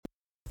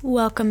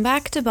Welcome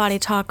back to Body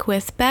Talk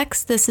with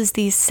Bex. This is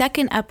the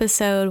second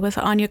episode with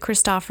Anya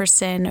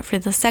Christofferson for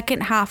the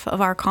second half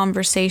of our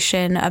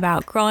conversation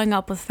about growing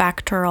up with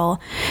Factorial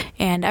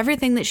and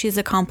everything that she's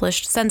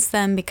accomplished since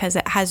then, because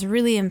it has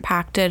really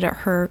impacted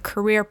her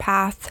career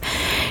path.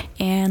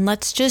 And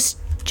let's just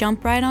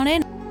jump right on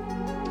in.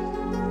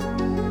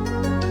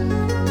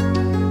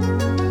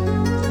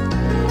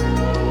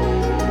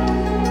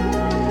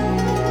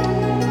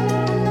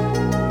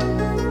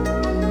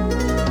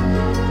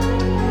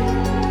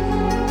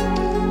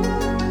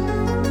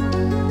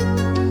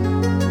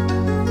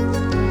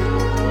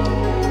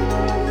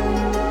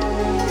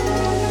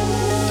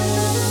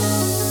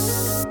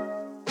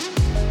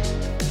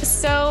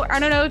 I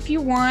don't know if you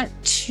want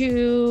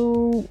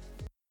to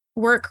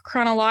work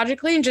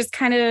chronologically and just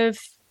kind of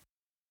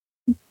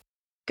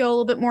go a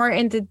little bit more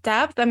into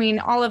depth. I mean,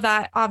 all of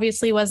that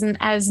obviously wasn't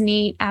as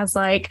neat as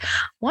like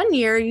 1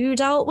 year you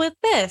dealt with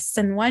this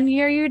and 1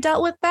 year you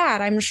dealt with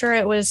that. I'm sure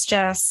it was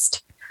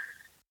just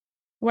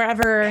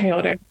wherever.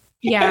 Chaotic.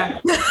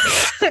 Yeah.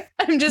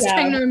 I'm just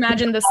trying to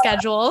imagine the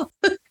schedule.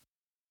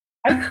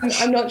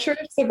 I'm not sure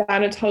if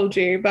Savannah told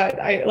you, but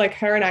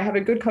her and I have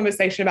a good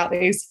conversation about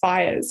these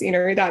fires,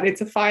 that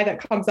it's a fire that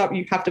comes up,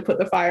 you have to put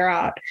the fire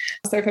out.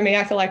 So for me,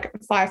 I feel like a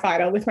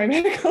firefighter with my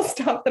medical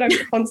stuff that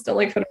I'm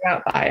constantly putting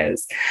out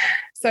fires.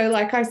 So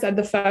like I said,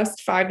 the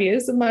first 5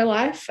 years of my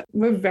life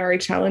were very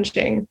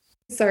challenging.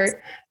 So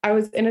I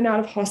was in and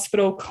out of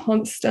hospital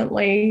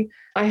constantly.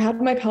 I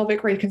had my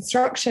pelvic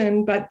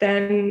reconstruction, but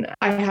then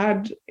I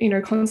had,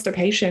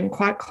 constipation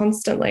quite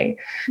constantly.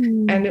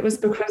 And it was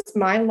because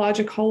my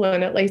larger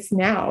colon, at least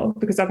now,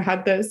 because I've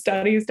had the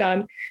studies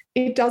done,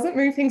 it doesn't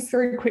move things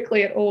through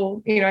quickly at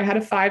all. I had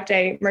a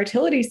 5-day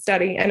motility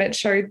study and it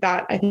showed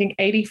that I think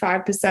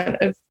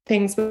 85% of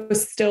things were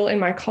still in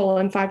my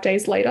colon 5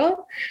 days later,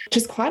 which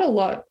is quite a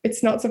lot.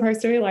 It's not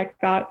supposed to be like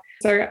that.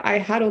 So I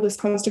had all this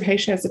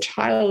constipation as a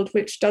child,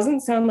 which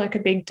doesn't sound like a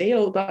big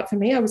deal, but for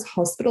me, I was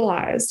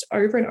hospitalized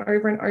over and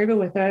over and over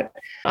with it.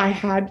 I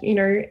had,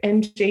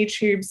 NG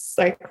tubes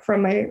like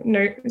from my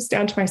nose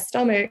down to my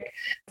stomach,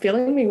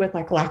 filling me with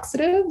like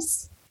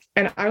laxatives.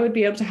 And I would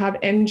be able to have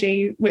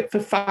NG for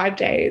 5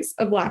 days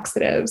of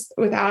laxatives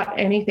without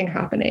anything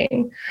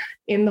happening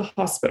in the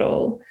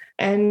hospital.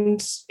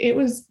 And it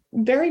was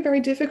very, very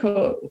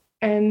difficult.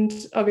 And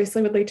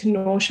obviously would lead to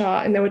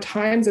nausea. And there were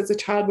times as a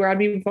child where I'd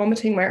be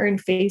vomiting my own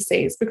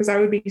feces because I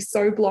would be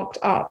so blocked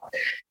up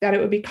that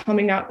it would be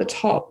coming out the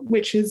top,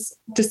 which is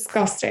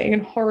disgusting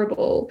and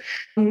horrible.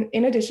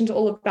 In addition to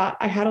all of that,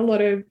 I had a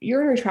lot of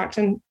urinary tract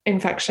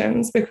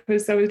infections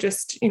because there was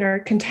just,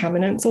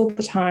 contaminants all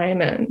the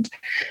time. And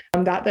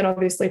that then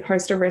obviously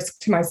posed a risk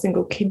to my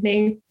single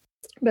kidney.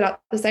 But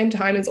at the same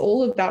time as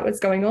all of that was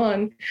going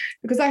on,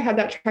 because I had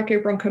that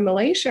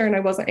tracheobronchomalacia and I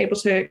wasn't able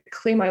to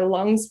clear my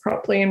lungs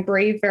properly and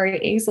breathe very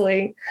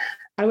easily,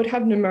 I would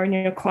have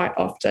pneumonia quite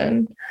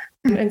often.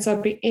 And so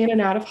I'd be in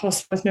and out of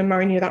hospital with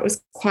pneumonia that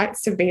was quite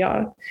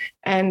severe.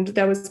 And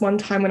there was one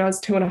time when I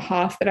was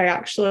 2.5 that I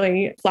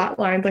actually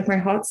flatlined, like my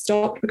heart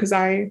stopped because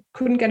I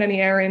couldn't get any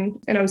air in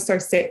and I was so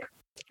sick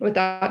with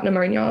that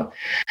pneumonia.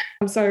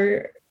 So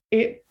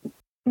it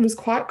was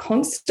quite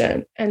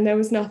constant and there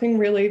was nothing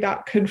really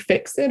that could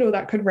fix it or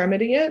that could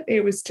remedy it.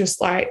 It was just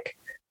like,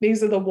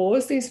 these are the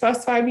wars, these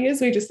first 5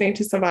 years, we just need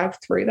to survive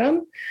through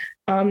them.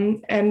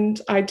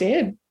 And I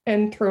did.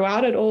 And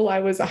throughout it all, I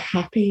was a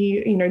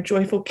happy,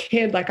 joyful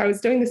kid. Like I was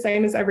doing the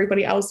same as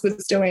everybody else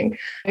was doing,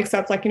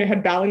 except like,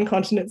 had bowel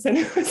incontinence and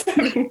was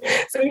having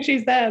some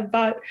issues there.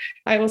 But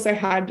I also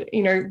had,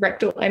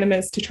 rectal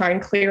enemas to try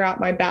and clear out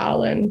my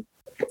bowel and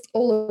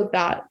all of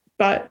that.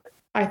 But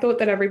I thought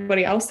that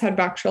everybody else had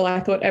Bacterial.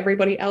 I thought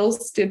everybody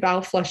else did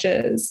bowel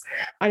flushes.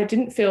 I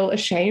didn't feel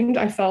ashamed.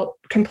 I felt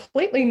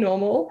completely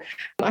normal.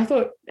 I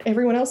thought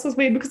everyone else was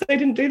weird because they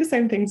didn't do the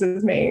same things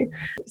as me.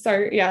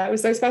 So yeah, it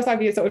was those first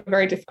 5 years that were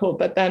very difficult.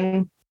 But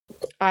then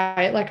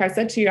like I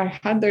said to you, I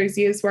had those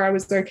years where I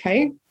was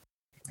okay.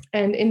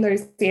 And in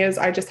those years,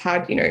 I just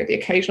had, the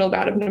occasional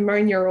bout of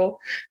pneumonia or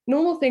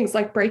normal things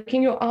like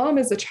breaking your arm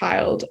as a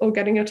child or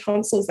getting your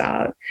tonsils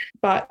out.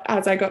 But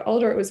as I got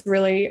older, it was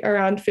really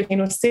around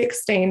 15 or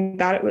 16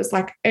 that it was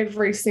like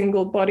every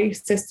single body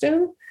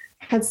system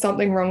had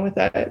something wrong with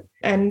it.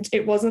 And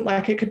it wasn't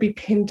like it could be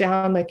pinned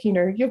down, like,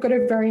 you've got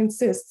ovarian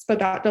cysts, but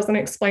that doesn't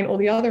explain all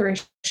the other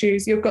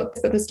issues. You've got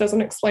this, but this doesn't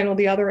explain all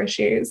the other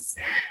issues.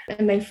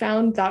 And they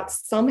found that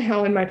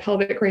somehow in my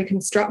pelvic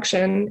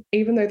reconstruction,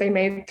 even though they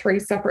made 3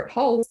 separate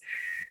holes,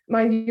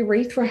 my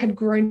urethra had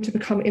grown to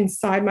become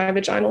inside my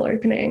vaginal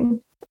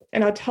opening.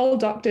 And I'd tell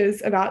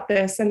doctors about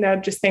this and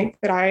they'd just think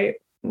that I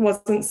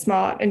wasn't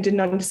smart and didn't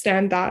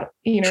understand that,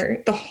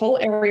 the whole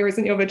area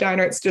isn't your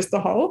vagina, it's just the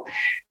hole.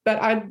 But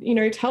I'd,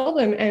 tell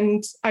them,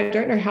 and I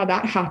don't know how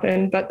that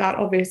happened, but that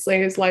obviously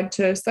has led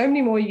to so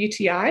many more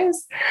UTIs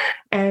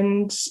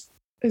and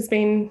has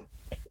been,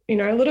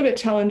 a little bit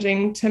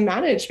challenging to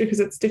manage because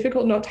it's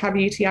difficult not to have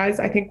UTIs,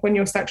 I think, when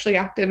you're sexually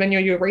active and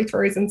your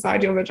urethra is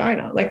inside your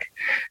vagina. Like,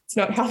 it's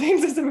not how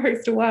things are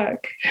supposed to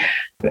work.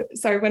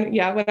 So when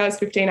I was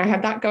 15, I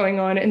had that going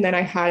on. And then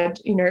I had,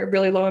 a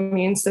really low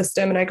immune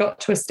system. And I got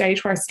to a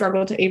stage where I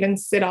struggled to even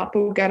sit up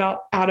or get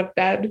up out of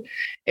bed.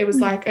 It was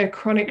like a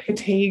chronic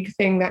fatigue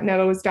thing that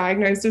never was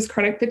diagnosed as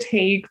chronic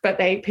fatigue, but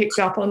they picked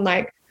up on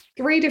like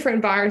 3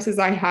 different viruses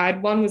I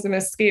had. One was a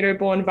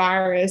mosquito-borne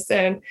virus,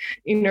 and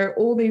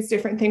all these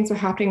different things were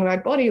happening in my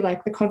body.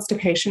 Like the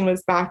constipation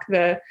was back,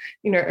 the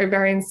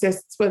ovarian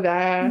cysts were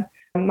there,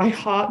 my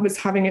heart was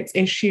having its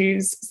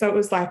issues. So it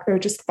was like there were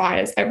just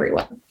fires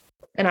everywhere,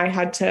 and I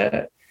had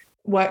to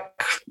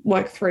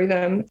work through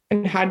them,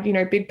 and had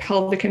big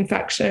pelvic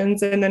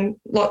infections, and then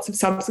lots of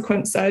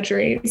subsequent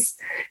surgeries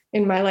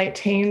in my late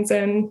teens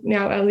and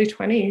now early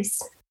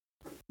 20s.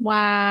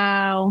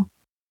 Wow.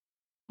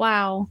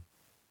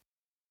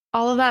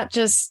 All of that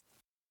just,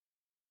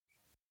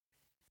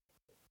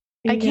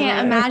 I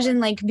can't imagine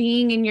like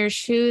being in your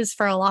shoes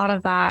for a lot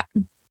of that.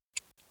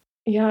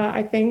 Yeah,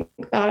 I think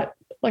that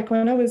like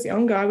when I was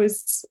younger, I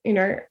was,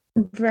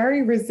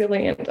 very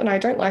resilient. And I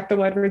don't like the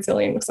word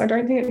resilient because I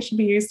don't think it should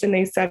be used in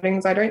these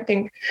settings. I don't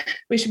think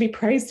we should be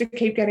praised to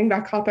keep getting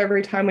back up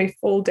every time we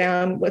fall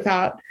down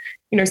without,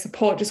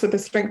 support, just with the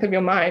strength of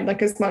your mind.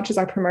 Like as much as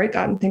I promote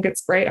that and think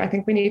it's great, I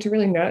think we need to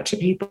really nurture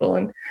people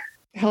and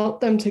help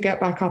them to get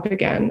back up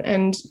again.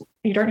 And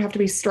you don't have to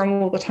be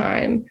strong all the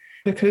time,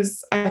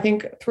 because I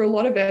think through a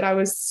lot of it, I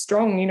was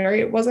strong.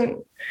 It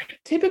wasn't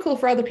typical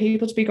for other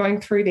people to be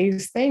going through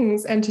these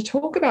things and to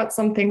talk about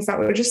some things that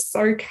were just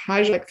so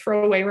casual, like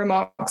throwaway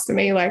remarks to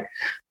me, like,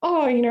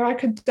 oh, I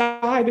could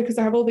die because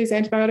I have all these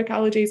antibiotic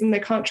allergies and they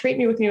can't treat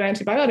me with new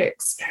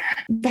antibiotics.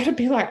 That'd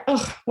be like,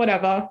 oh,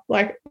 whatever,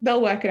 like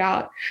they'll work it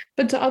out.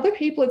 But to other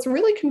people, it's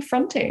really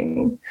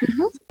confronting.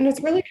 Mm-hmm. And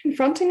it's really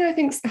confronting, I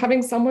think,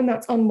 having someone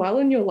that's unwell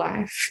in your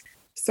life.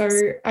 So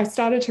I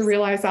started to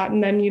realize that.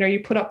 And then, you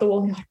put up the wall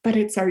and you're like, but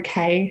it's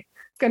okay.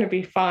 It's going to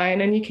be fine.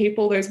 And you keep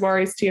all those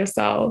worries to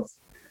yourself.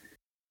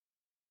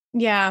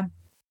 Yeah.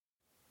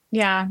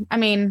 I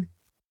mean,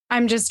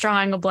 I'm just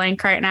drawing a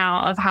blank right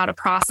now of how to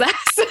process.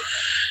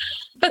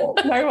 No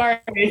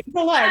worries. It's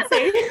a lot.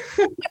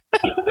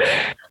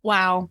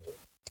 Wow.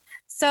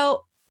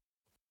 So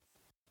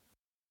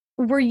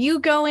were you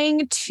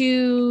going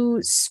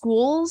to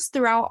schools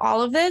throughout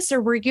all of this,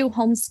 or were you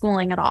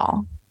homeschooling at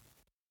all?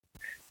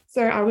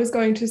 So I was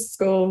going to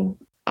school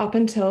up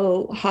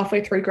until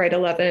halfway through grade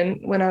 11,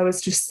 when I was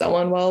just so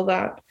unwell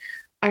that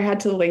I had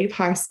to leave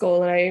high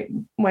school, and I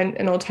went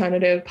an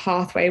alternative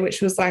pathway,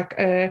 which was like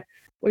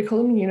we call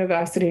them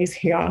universities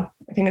here.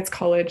 I think it's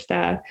college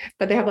there,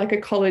 but they have like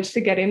a college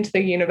to get into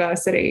the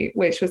university,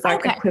 which was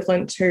like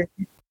equivalent to,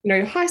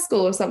 high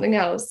school or something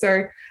else.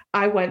 So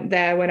I went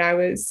there when I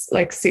was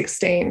like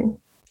 16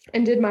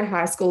 and did my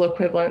high school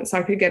equivalent so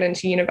I could get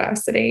into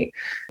university.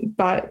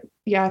 But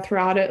yeah,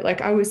 throughout it,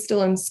 like I was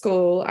still in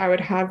school. I would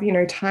have,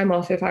 time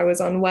off if I was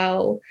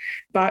unwell,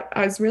 but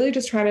I was really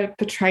just trying to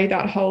portray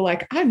that whole,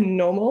 like, I'm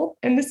normal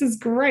and this is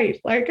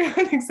great. Like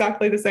I'm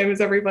exactly the same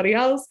as everybody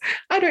else.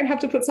 I don't have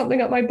to put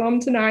something up my bum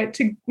tonight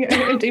to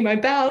empty my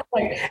bowel.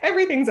 Like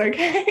everything's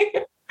okay.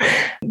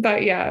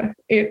 But I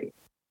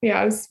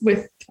was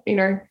with,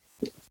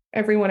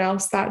 everyone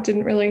else that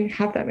didn't really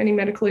have that many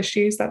medical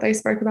issues that they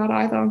spoke about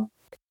either.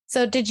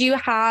 So did you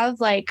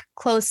have like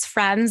close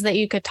friends that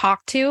you could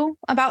talk to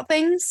about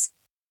things?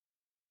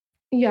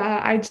 Yeah,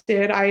 I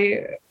did.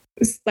 I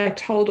like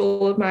told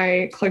all of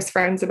my close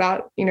friends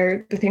about,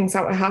 the things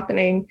that were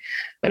happening.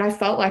 And I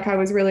felt like I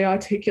was really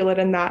articulate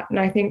in that. And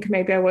I think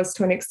maybe I was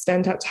to an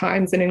extent at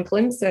times and in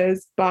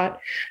glimpses, but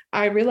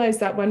I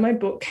realized that when my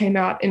book came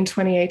out in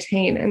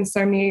 2018 and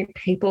so many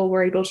people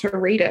were able to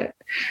read it,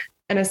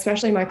 and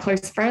especially my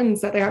close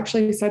friends, that they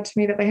actually said to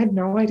me that they had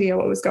no idea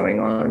what was going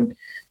on.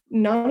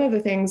 None of the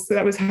things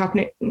that was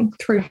happening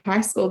through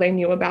high school they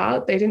knew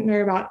about. They didn't know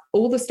about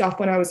all the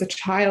stuff when I was a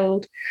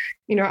child.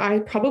 I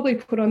probably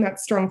put on that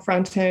strong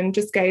front and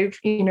just gave,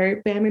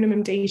 bare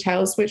minimum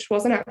details, which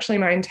wasn't actually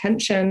my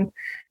intention.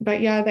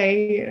 But yeah,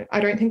 I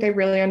don't think they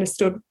really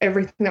understood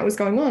everything that was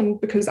going on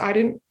because I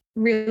didn't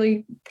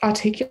really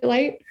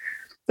articulate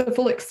the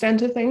full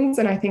extent of things,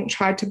 and I think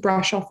tried to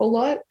brush off a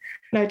lot.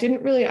 And I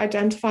didn't really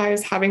identify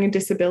as having a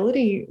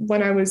disability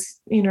when I was,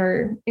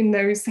 in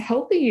those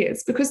healthy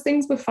years because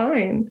things were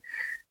fine.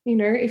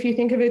 If you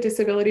think of a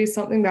disability as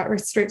something that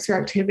restricts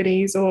your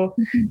activities or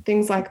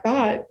things like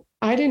that,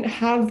 I didn't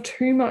have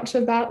too much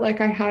of that.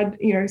 Like I had,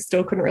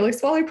 still couldn't really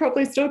swallow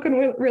properly, still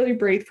couldn't really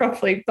breathe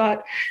properly,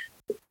 but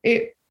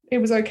it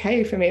was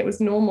okay for me. It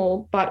was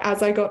normal. But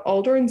as I got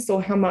older and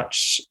saw how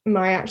much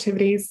my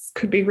activities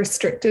could be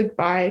restricted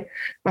by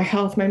my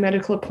health, my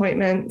medical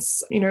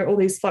appointments, all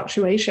these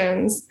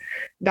fluctuations,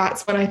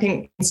 that's when I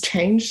think things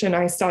changed and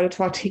I started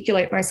to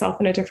articulate myself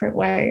in a different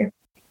way.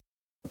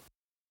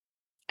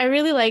 I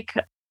really like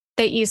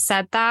that you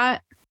said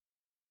that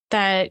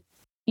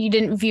you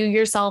didn't view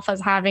yourself as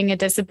having a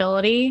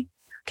disability,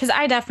 because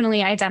I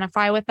definitely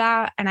identify with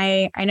that. And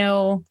I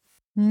know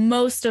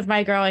most of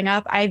my growing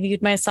up, I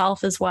viewed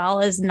myself as well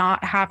as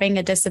not having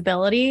a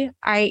disability.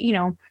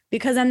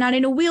 Because I'm not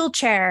in a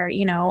wheelchair,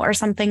 or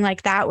something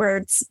like that, where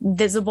it's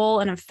visible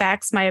and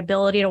affects my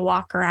ability to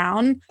walk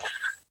around.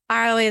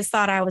 I always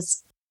thought I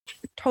was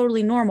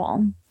totally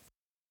normal.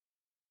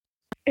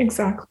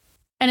 Exactly.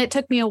 And it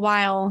took me a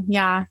while,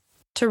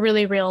 to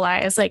really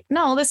realize, like,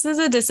 no, this is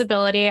a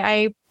disability.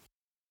 I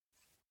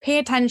pay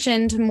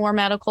attention to more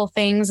medical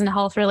things and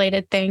health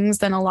related things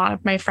than a lot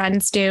of my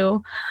friends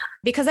do,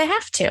 because I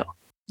have to.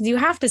 You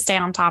have to stay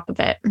on top of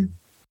it.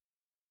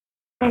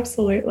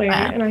 Absolutely.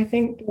 And I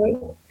think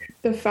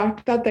the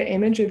fact that the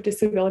image of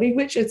disability,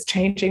 which is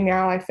changing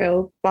now, I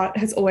feel, but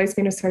has always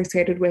been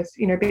associated with,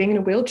 being in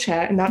a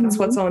wheelchair, and that's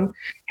what's on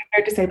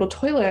disabled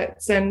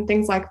toilets and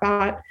things like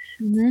that.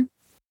 Mm-hmm.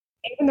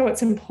 Even though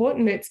it's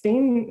important, it's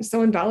been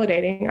so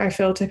invalidating, I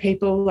feel, to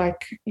people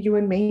like you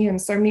and me and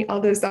so many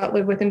others that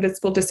live with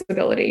invisible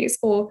disabilities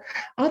or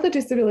other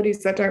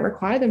disabilities that don't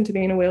require them to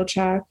be in a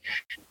wheelchair.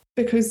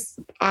 Because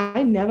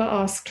I never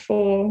asked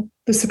for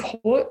the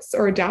supports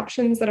or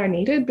adaptations that I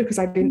needed, because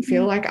I didn't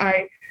feel like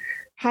I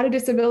had a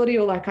disability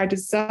or like I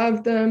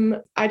deserved them.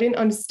 I didn't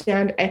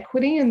understand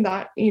equity in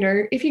that,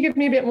 if you give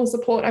me a bit more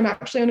support, I'm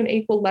actually on an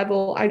equal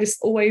level. I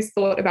just always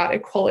thought about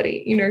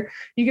equality. You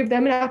give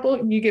them an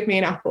apple, you give me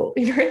an apple,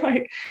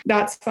 like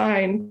that's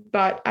fine.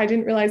 But I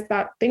didn't realize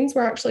that things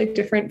were actually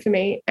different for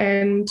me.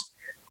 And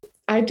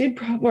I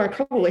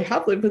probably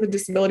have lived with a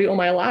disability all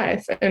my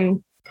life.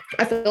 And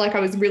I feel like I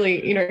was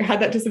really, had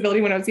that disability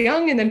when I was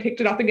young and then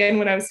picked it up again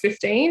when I was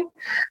 15.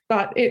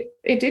 But it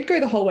did go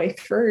the whole way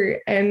through.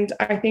 And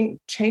I think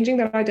changing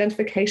that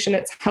identification,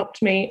 it's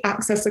helped me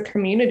access a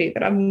community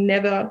that I've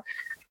never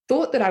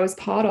thought that I was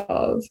part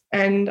of.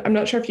 And I'm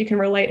not sure if you can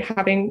relate,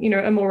 having,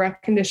 a more rare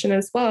condition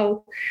as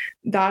well,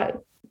 that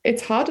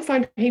it's hard to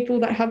find people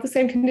that have the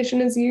same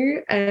condition as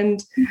you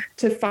and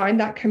to find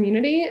that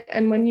community.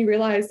 And when you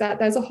realize that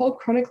there's a whole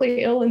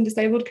chronically ill and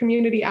disabled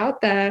community out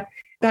there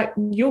that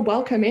you're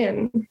welcome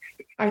in,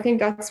 I think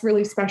that's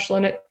really special.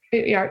 And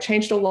it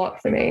changed a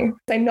lot for me.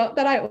 And not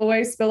that I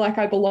always feel like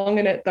I belong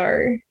in it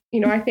though.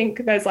 I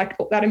think there's like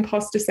that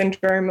imposter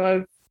syndrome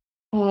of,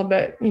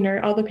 but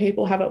other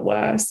people have it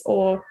worse,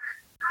 or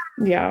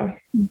yeah.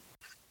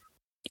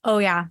 Oh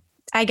yeah.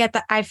 I get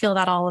that. I feel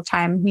that all the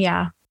time.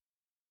 Yeah.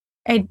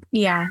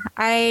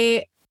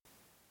 I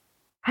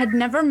had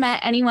never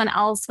met anyone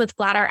else with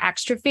bladder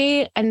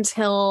exstrophy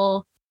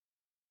until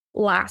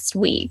last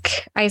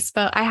week. I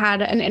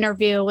had an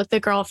interview with the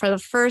girl for the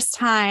first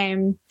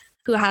time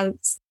who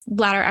has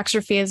bladder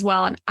exstrophy as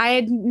well. And I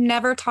had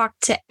never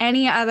talked to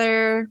any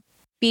other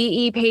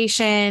BE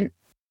patient,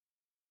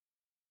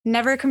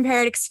 never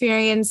compared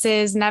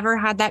experiences, never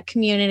had that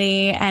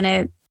community.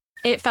 And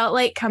it felt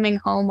like coming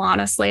home,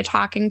 honestly,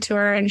 talking to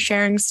her and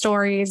sharing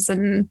stories.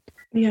 And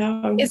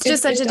it's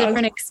just such a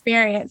different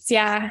experience.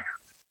 Yeah.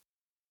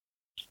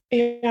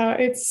 Yeah,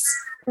 it's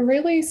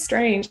really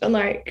strange. And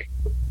like,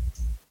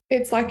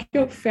 it's like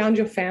you've found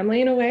your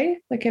family in a way,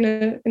 like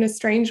in a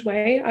strange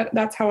way.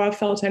 That's how I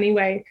felt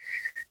anyway,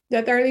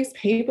 that there are these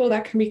people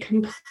that can be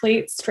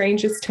complete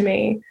strangers to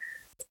me.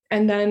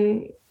 And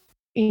then,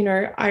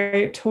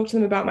 I talk to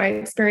them about my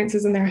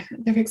experiences and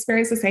they've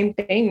experienced the same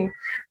thing.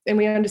 And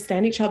we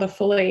understand each other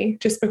fully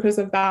just because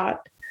of that.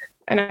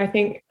 And I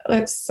think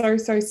that's so,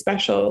 so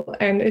special.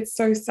 And it's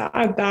so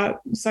sad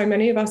that so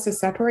many of us are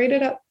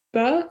separated at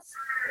birth,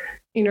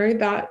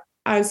 that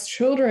as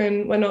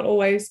children, we're not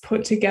always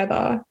put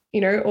together,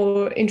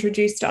 or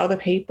introduced to other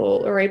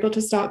people, or able to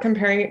start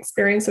comparing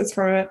experiences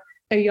from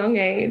a young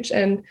age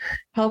and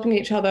helping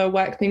each other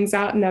work things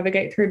out and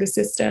navigate through the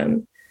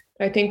system.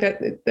 I think that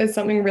there's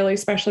something really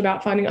special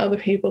about finding other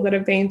people that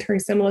have been through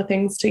similar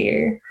things to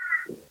you.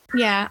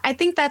 Yeah, I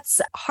think that's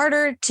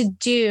harder to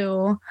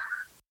do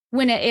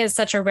when it is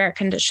such a rare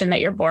condition that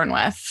you're born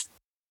with,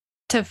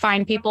 to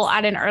find people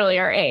at an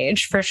earlier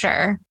age, for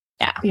sure.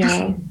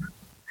 Yeah.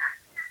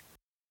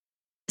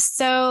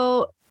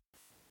 So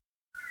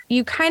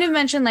you kind of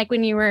mentioned, like,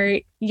 when you were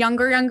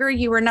younger,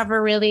 you were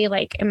never really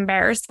like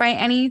embarrassed by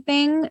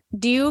anything.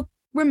 Do you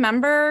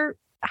remember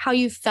how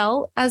you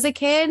felt as a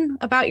kid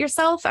about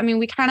yourself? I mean,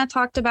 we kind of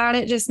talked about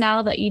it just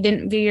now, that you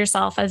didn't view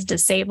yourself as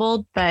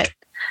disabled, but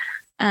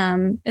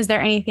is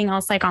there anything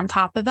else like on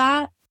top of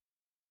that?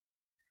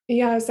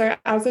 Yeah, so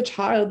as a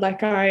child,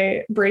 like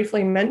I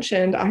briefly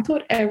mentioned, I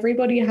thought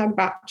everybody had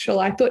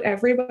bachelor. I thought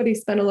everybody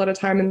spent a lot of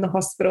time in the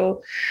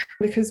hospital,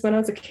 because when I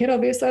was a kid,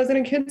 obviously I was in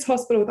a kids'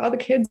 hospital with other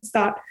kids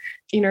that,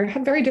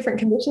 had very different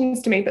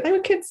conditions to me, but they were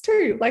kids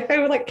too. Like they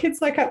were like kids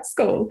like at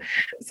school.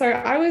 So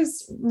I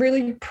was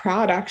really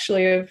proud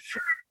actually of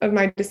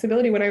my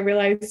disability when I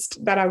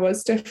realized that I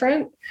was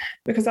different,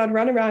 because I'd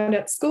run around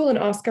at school and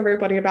ask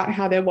everybody about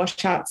how their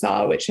washouts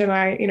are, which are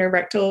my,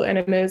 rectal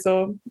enemas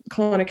or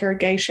colonic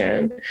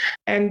irrigation.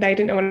 And they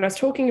didn't know what I was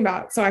talking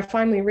about. So I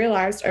finally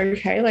realized,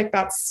 okay, like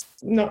that's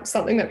not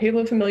something that people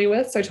are familiar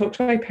with. So I talked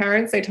to my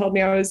parents. They told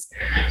me I was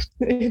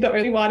the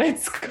only one at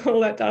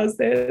school that does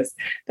this,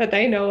 that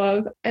they know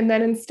of. And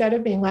then instead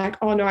of being like,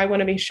 oh no, I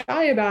want to be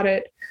shy about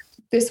it,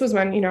 this was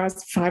when, I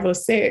was 5 or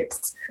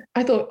 6.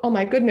 I thought, oh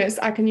my goodness,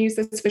 I can use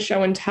this for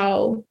show and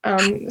tell.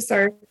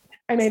 So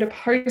I made a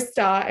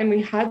poster, and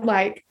we had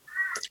like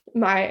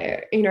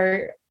my,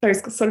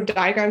 those sort of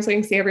diagrams where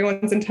you can see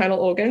everyone's internal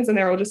organs, and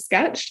they're all just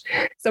sketched.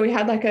 So we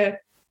had like a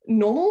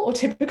normal or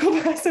typical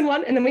person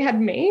one, and then we had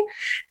me,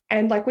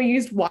 and like we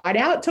used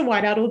whiteout to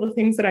white out all the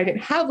things that I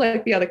didn't have,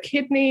 like the other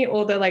kidney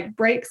or the like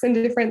breaks and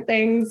different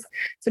things.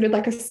 So did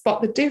like a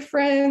spot the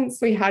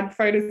difference. We had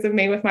photos of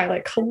me with my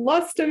like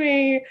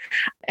colostomy,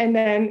 and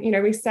then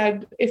we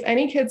said, if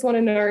any kids want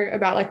to know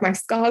about like my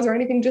scars or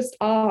anything, just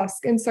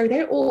ask. And so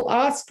they all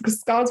asked,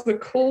 because scars were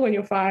cool when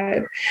you're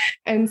 5.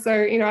 And so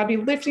I'd be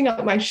lifting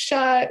up my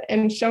shirt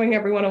and showing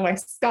everyone all my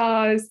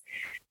scars.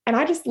 And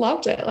I just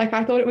loved it. Like,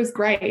 I thought it was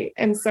great.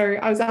 And so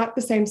I was at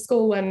the same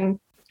school when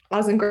I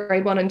was in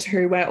grade 1 and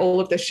 2, where all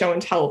of the show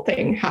and tell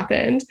thing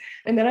happened.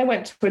 And then I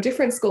went to a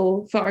different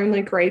school for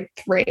only grade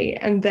 3.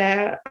 And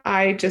there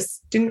I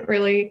just didn't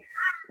really,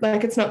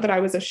 like, it's not that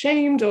I was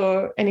ashamed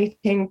or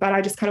anything, but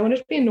I just kind of wanted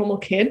to be a normal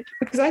kid,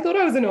 because I thought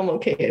I was a normal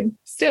kid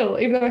still.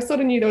 Even though I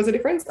sort of knew there was a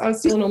difference, I was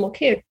still a normal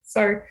kid.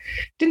 So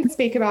didn't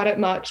speak about it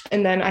much.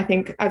 And then I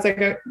think as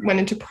I went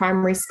into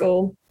primary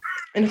school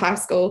and high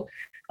school,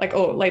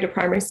 or later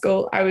primary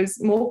school, I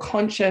was more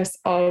conscious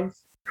of,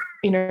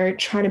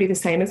 trying to be the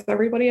same as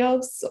everybody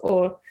else,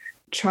 or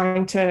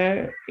trying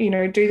to,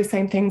 do the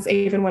same things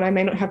even when I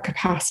may not have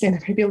capacity, and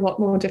that may be a lot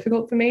more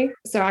difficult for me.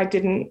 So I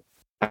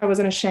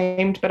wasn't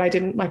ashamed, but I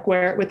didn't like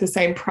wear it with the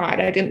same pride.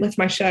 I didn't lift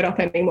my shirt up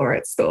anymore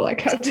at school. I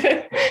kept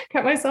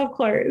myself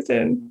closed,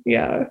 and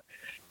yeah.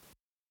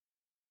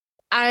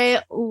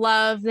 I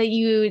love that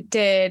you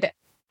did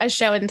a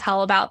show and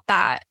tell about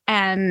that.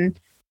 And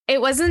it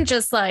wasn't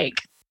just like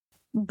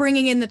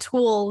bringing in the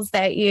tools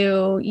that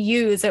you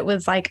use. It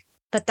was like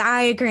the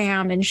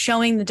diagram and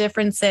showing the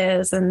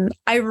differences. And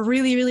I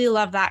really, really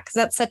love that, because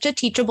that's such a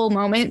teachable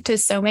moment to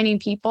so many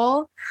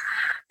people.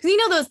 Because,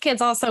 those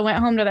kids also went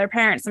home to their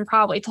parents and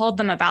probably told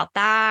them about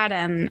that.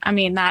 And I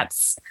mean, I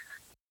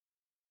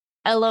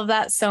love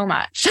that so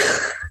much.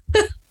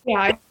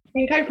 Yeah, I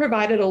think I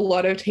provided a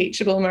lot of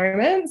teachable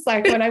moments.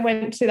 Like when I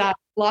went to that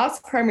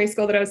last primary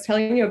school that I was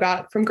telling you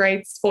about, from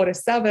grades 4 to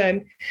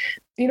 7,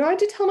 I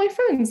did tell my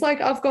friends, like,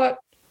 I've got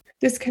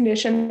this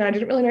condition, and I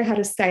didn't really know how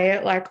to say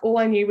it. Like, all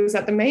I knew was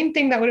that the main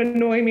thing that would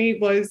annoy me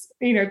was,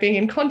 being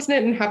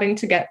incontinent and having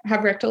to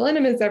have rectal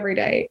enemas every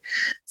day.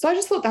 So I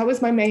just thought that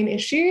was my main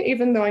issue,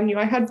 even though I knew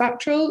I had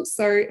Bactrial.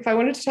 So if I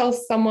wanted to tell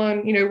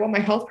someone, what my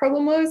health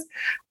problem was,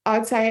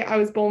 I'd say I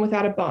was born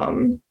without a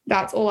bum.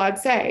 That's all I'd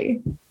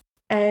say.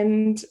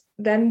 And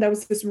then there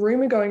was this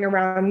rumor going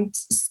around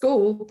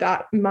school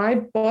that my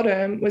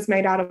bottom was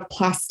made out of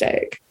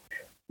plastic,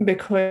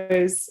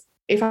 because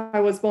if I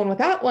was born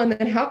without one,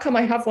 then how come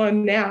I have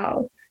one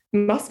now?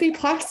 Must be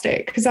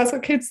plastic, because that's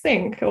what kids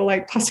think, or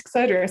like plastic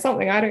surgery or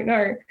something. I don't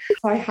know.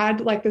 So I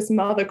had like this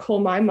mother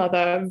call my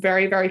mother,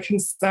 very, very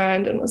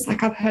concerned, and was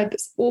like, I've heard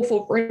this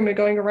awful rumor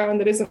going around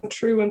that isn't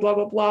true, and blah,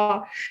 blah,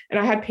 blah. And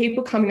I had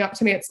people coming up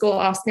to me at school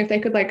asking if they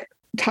could like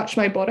touch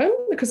my bottom,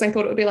 because they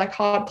thought it would be like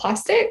hard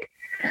plastic.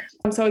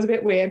 So it was a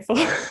bit weird for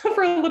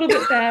a little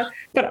bit there,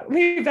 but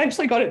we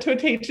eventually got it to a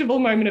teachable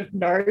moment of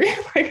no,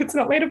 like, it's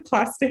not made of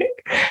plastic,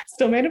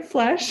 still made of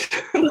flesh.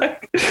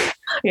 Like,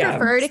 yeah.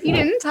 Preferred if you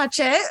didn't touch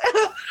it.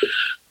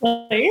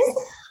 Oh,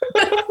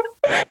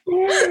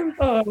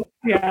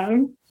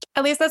 yeah.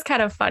 At least that's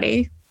kind of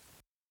funny.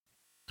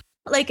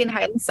 Like in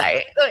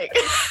hindsight. Like,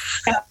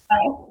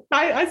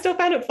 I still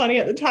found it funny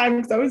at the time,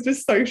 because I was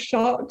just so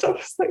shocked. I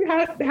was like,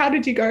 how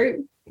did you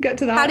get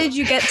to that? How did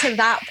you get to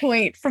that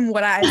point from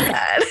what I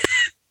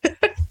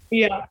said?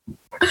 Yeah.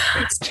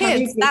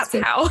 Kids, that's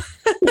how.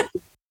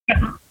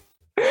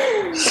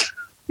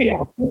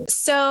 Yeah.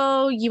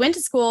 So you went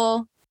to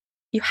school,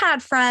 you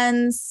had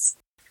friends.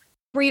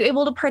 Were you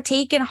able to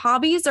partake in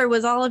hobbies, or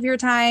was all of your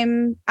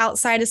time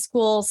outside of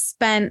school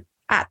spent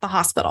at the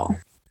hospital?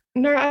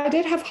 No, I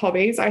did have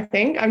hobbies, I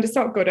think. I'm just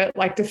not good at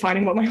like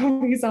defining what my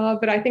hobbies are.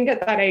 But I think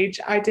at that age,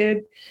 I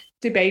did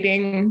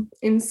debating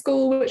in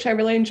school, which I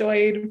really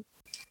enjoyed.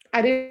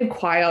 I did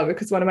choir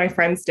because one of my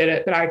friends did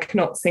it, but I could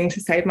not sing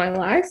to save my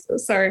life.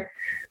 So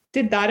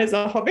did that as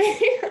a hobby.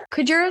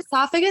 Could your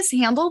esophagus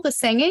handle the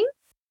singing?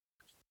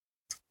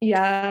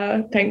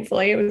 Yeah,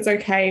 thankfully it was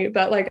okay.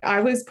 But like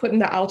I was put in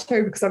the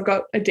alto because I've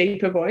got a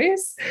deeper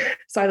voice.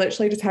 So I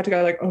literally just had to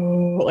go like, oh,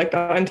 like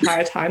the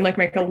entire time, like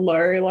make a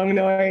low, long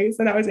noise.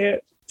 And that was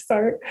it.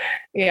 So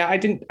yeah, I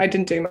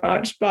didn't do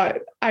much,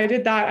 but I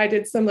did that. I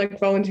did some like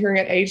volunteering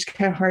at aged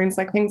care homes,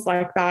 like things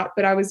like that.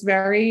 But I was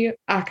very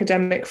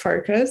academic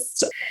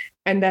focused.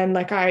 And then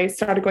like I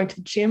started going to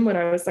the gym when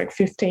I was like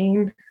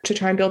 15 to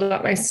try and build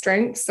up my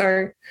strength.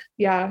 So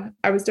yeah,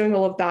 I was doing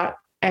all of that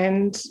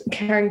and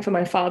caring for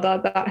my father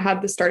that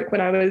had the stroke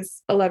when I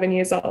was 11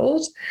 years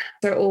old.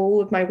 So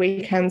all of my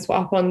weekends were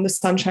up on the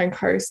Sunshine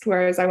Coast,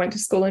 whereas I went to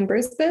school in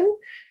Brisbane.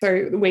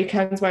 So the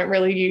weekends weren't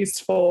really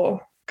used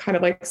for kind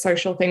of like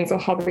social things or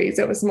hobbies.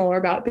 It was more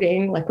about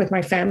being like with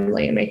my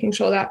family and making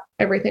sure that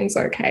everything's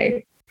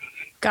okay.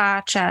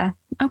 Gotcha.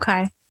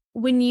 Okay.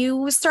 when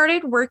you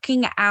started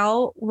working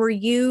out, were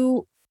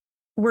you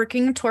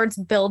working towards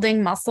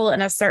building muscle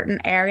in a certain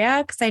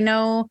area? Because I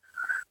know,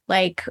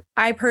 like,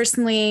 I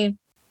personally,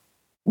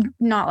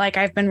 not like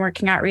I've been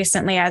working out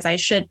recently as I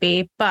should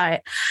be,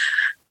 but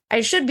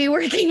I should be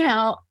working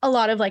out a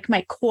lot of like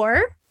my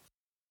core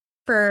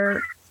to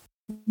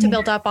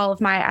build up all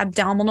of my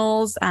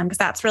abdominals, because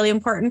that's really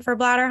important for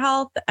bladder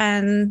health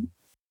and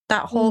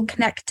that whole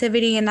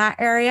connectivity in that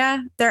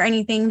area. Is there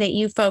anything that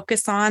you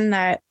focus on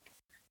that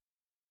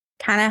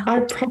kind of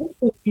helped? I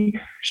probably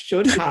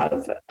should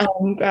have,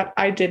 but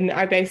I didn't.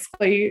 I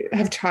basically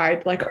have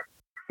tried like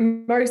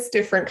most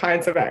different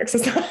kinds of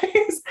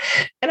exercise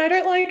and I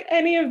don't like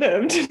any of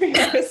them, to be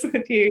honest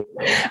with you.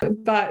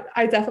 But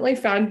I definitely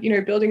found,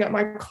 building up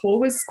my core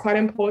was quite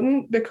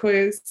important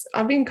because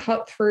I've been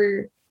cut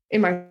through in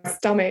my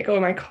stomach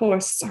or my core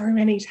so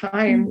many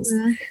times.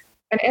 Mm-hmm.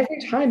 And every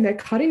time they're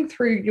cutting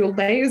through your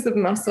layers of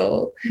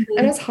muscle,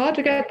 and it's hard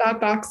to get that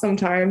back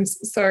sometimes.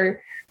 So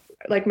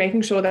like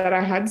making sure that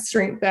I had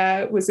strength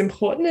there was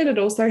important. And it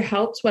also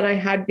helped when I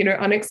had,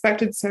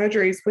 unexpected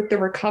surgeries with the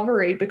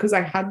recovery because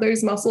I had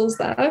those muscles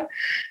there.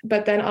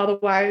 But then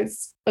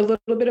otherwise, a little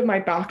bit of my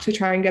back to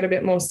try and get a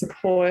bit more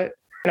support.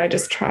 And I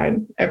just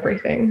tried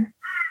everything,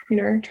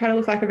 trying to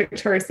look like a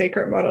Victoria's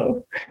Secret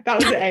model. That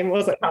was the aim,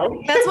 wasn't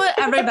it? That's what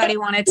everybody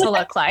wanted to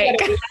look like.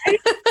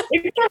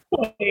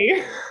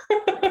 Exactly.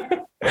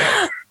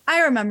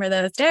 I remember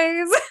those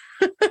days.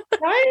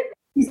 Right?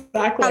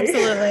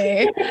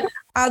 Exactly.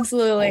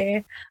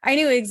 Absolutely. I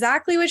knew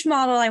exactly which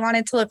model I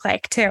wanted to look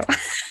like too.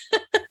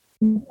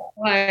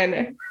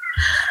 One.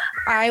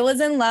 I was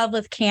in love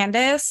with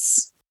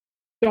Candace.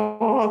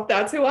 Oh,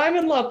 that's who I'm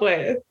in love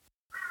with.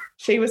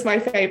 She was my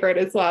favorite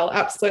as well.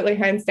 Absolutely,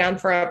 hands down,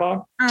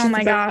 forever. Oh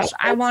my gosh.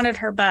 I wanted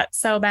her butt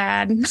so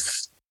bad.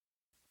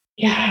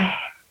 Yeah.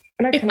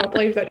 And I cannot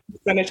believe that she's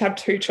managed to have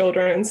 2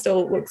 children and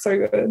still look so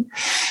good.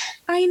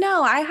 I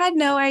know. I had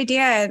no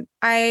idea.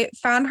 I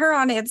found her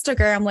on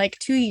Instagram like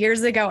 2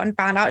 years ago and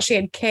found out she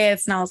had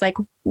kids. And I was like,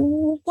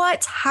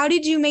 what? How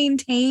did you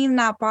maintain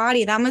that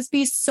body? That must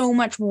be so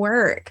much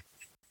work.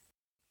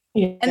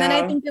 Yeah. And then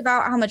I think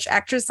about how much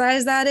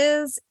exercise that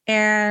is.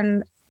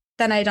 And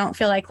then I don't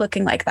feel like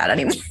looking like that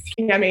anymore.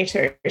 Yeah, me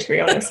too, to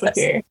be honest with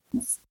you.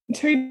 It's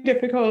too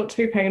difficult,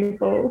 too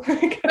painful.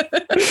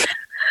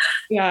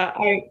 Yeah,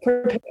 I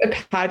prepared a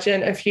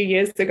pageant a few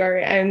years ago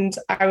and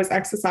I was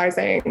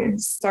exercising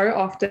so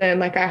often.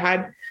 Like I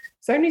had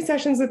so many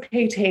sessions with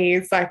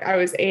PTs, like I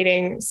was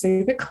eating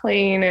super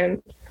clean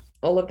and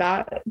all of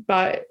that.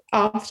 But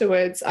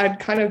afterwards, I'd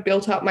kind of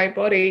built up my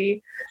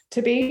body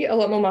to be a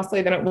lot more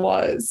muscly than it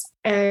was.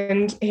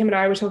 And him and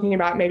I were talking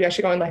about maybe I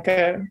should go on like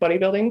a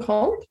bodybuilding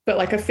comp, but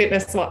like a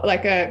fitness one,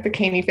 like a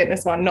bikini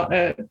fitness one, not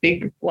a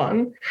big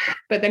one.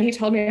 But then he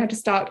told me I had to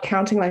start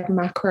counting like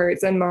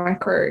macros and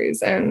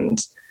micros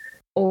and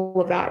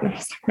all of that. And I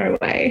was like, no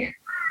way.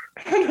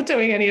 I'm not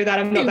doing any of that.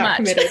 I'm not that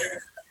committed.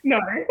 No.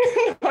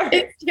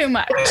 It's too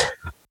much.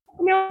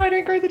 No, I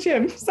don't go to the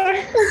gym. So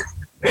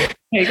there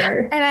you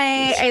go. And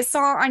I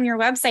saw on your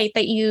website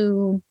that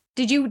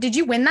did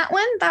you win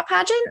that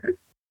pageant?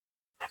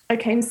 I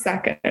came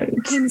second.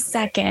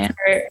 So,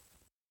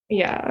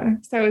 yeah.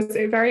 So it was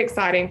very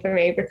exciting for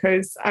me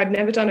because I'd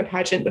never done a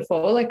pageant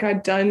before. Like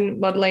I'd done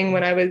modeling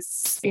when I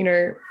was,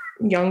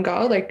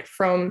 younger, like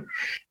from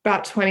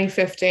about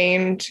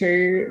 2015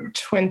 to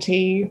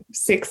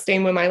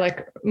 2016 were my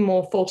like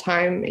more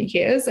full-time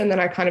years. And then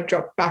I kind of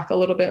dropped back a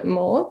little bit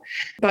more.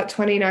 But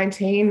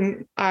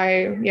 2019, I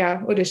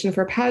auditioned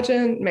for a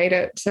pageant, made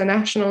it to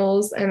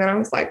nationals. And then I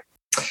was like,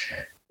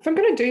 if I'm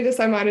going to do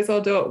this, I might as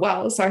well do it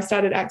well. So I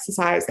started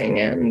exercising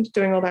and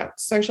doing all that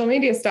social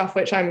media stuff,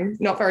 which I'm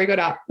not very good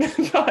at.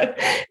 But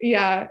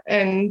yeah.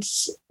 And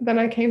then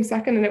I came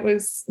second and it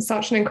was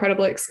such an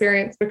incredible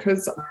experience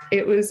because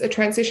it was a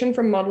transition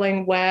from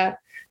modeling where,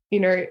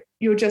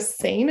 you're just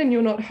seen and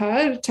you're not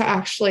heard to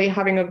actually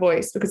having a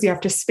voice because you have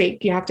to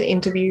speak, you have to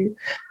interview,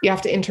 you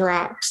have to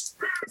interact.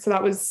 So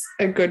that was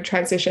a good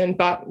transition.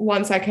 But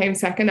once I came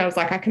second, I was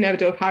like, I can never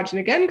do a pageant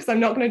again because I'm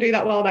not going to do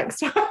that well next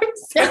time.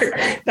 So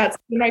that's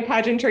my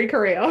pageantry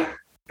career.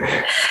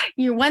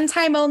 You're one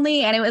time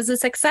only and it was a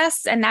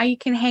success. And now you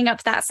can hang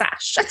up that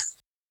sash.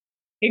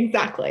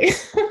 Exactly.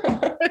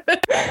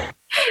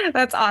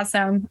 That's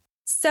awesome.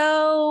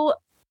 So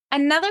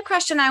another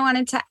question I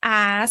wanted to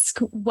ask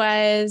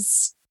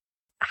was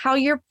how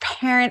your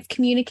parents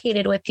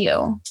communicated with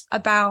you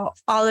about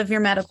all of your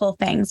medical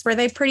things. Were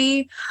they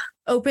pretty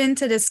open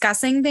to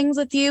discussing things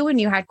with you when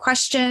you had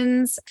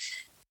questions?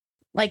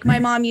 Like my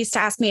mom used to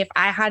ask me if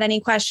I had any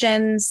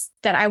questions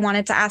that I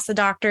wanted to ask the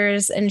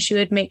doctors, and she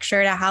would make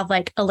sure to have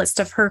like a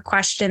list of her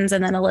questions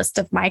and then a list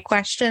of my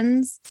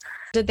questions.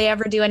 Did they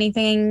ever do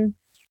anything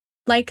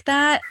like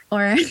that?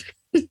 Or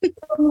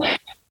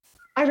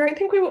I don't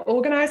think we were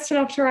organized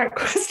enough to write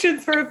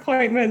questions for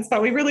appointments, but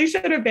we really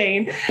should have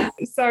been.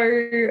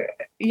 So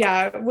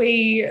yeah,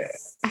 we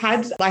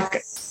had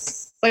like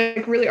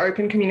like really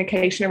open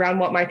communication around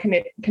what my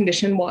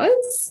condition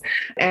was.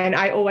 And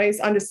I always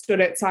understood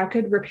it. So I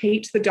could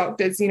repeat to the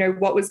doctors, you know,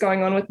 what was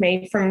going on with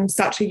me from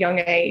such a young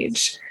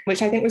age,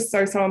 which I think was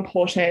so, so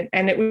important.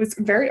 And it was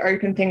a very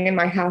open thing in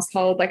my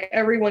household. Like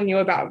everyone knew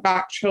about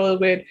Bachelor,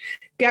 would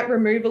get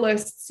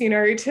removalists, you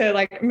know, to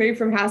like move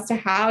from house to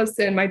house.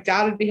 And my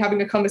dad would be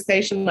having a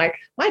conversation like,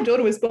 my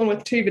daughter was born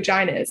with 2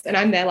 vaginas. And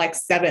I'm there like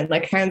 7,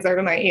 like hands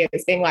over my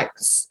ears, being like,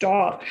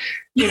 stop.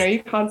 You know,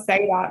 you can't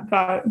say that.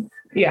 But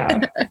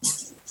yeah,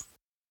 it's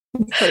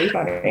pretty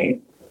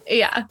funny.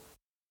 Yeah,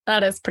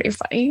 that is pretty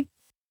funny.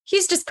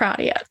 He's just proud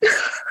of you.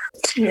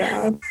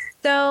 Yeah.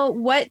 So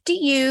what do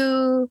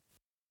you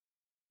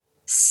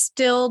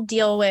still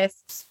deal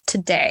with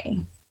today?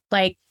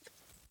 Like,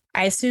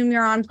 I assume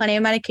you're on plenty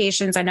of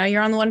medications. I know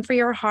you're on the one for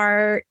your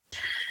heart.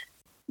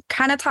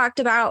 Kind of talked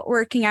about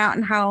working out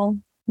and how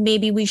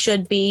maybe we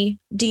should be.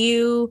 Do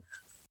you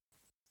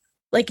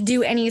like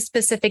do any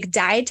specific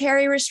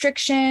dietary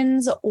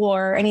restrictions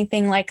or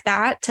anything like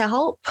that to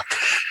help?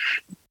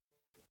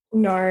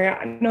 No,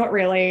 not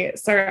really.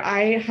 So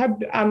I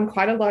had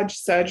quite a large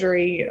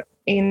surgery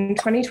in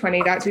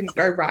 2020 that didn't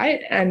go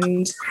right.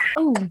 And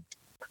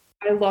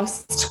I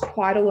lost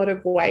quite a lot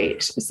of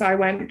weight. So I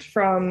went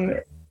from,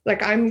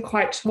 like, I'm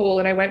quite tall,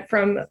 and I went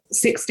from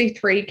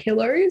 63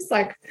 kilos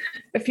like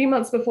a few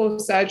months before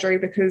surgery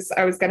because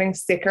I was getting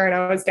sicker, and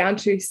I was down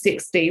to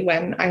 60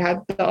 when I had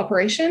the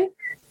operation,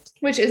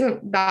 which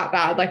isn't that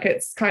bad. Like,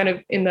 it's kind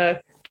of in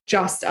the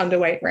just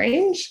underweight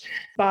range.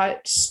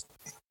 But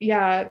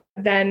yeah,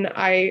 then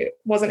I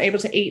wasn't able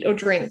to eat or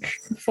drink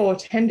for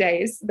 10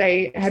 days.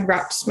 They had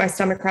wrapped my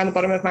stomach around the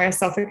bottom of my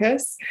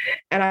esophagus,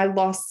 and I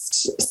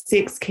lost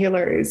 6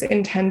 kilos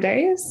in 10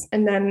 days.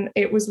 And then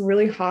it was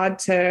really hard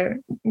to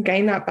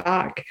gain that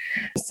back.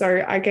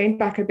 So I gained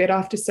back a bit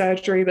after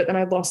surgery, but then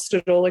I lost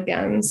it all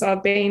again. So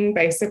I've been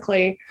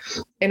basically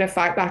in a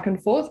fight back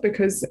and forth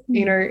because,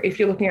 you know, if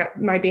you're looking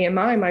at my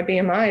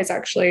BMI is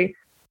actually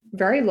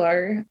very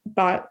low,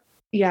 but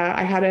yeah,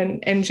 I had an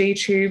NG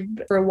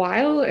tube for a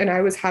while, and I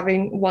was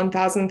having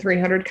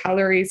 1,300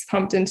 calories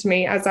pumped into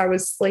me as I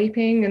was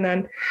sleeping and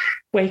then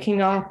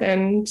waking up.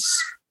 And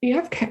do you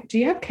have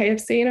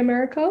KFC in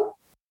America?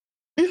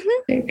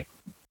 Mm-hmm.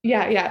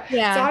 Yeah.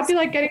 So I'd be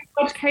like getting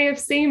such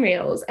KFC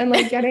meals and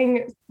like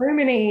getting so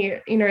many,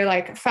 you know,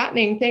 like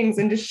fattening things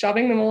and just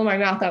shoving them all in my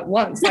mouth at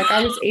once. Like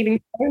I was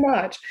eating so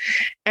much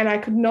and I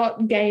could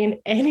not gain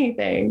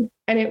anything.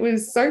 And it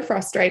was so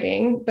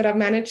frustrating, but I've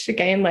managed to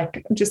gain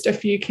like just a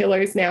few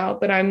kilos now,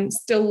 but I'm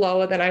still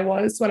lower than I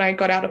was when I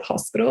got out of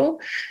hospital,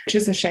 which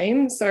is a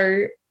shame.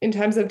 So in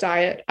terms of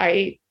diet, I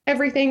eat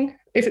everything.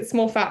 If it's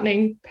more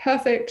fattening,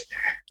 perfect,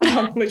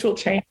 which will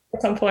change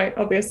at some point,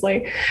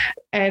 obviously.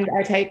 And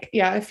I take,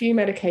 a few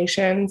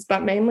medications,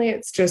 but mainly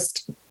it's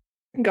just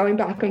going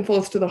back and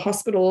forth to the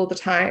hospital all the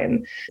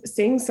time,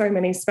 seeing so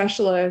many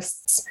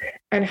specialists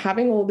and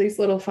having all these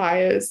little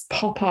fires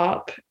pop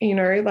up, you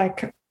know,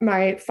 like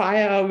my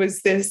fire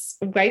was this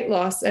weight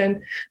loss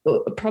and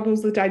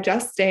problems with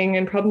digesting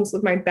and problems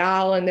with my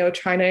bowel. And they were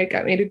trying to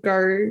get me to go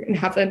and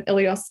have an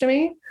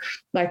ileostomy,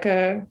 like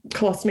a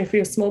colostomy for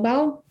your small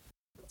bowel.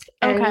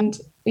 Okay. And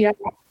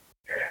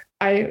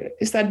I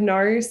said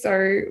no.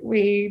 So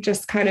we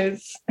just kind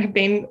of have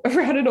been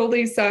around in all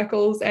these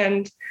circles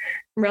and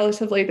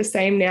relatively the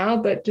same now,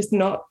 but just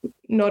not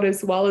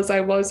as well as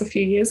I was a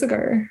few years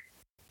ago.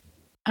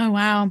 Oh,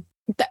 wow.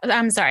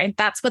 I'm sorry.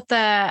 That's what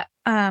the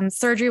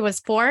surgery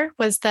was for?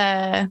 Was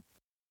the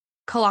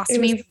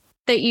colostomy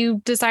that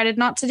you decided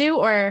not to do,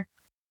 or?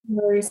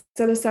 No,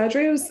 so the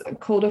surgery was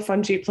called a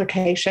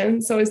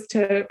funduplication. So it's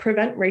to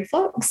prevent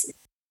reflux.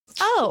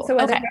 Oh, so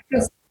okay.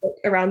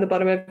 Around the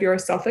bottom of your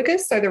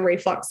esophagus, so the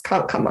reflux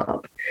can't come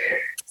up.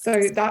 So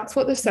that's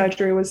what the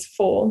surgery was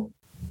for.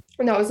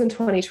 And that was in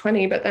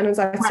 2020. But then as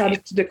I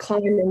started to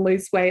decline and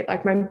lose weight,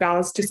 like my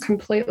bowels just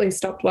completely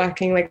stopped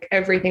working, like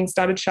everything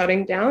started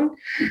shutting down.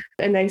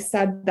 And they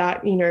said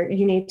that, you know,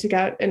 you need to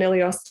get an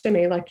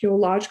ileostomy, like your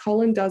large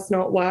colon does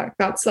not work.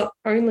 That's the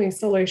only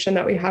solution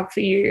that we have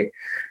for you.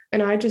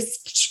 And I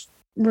just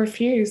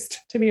refused,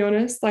 to be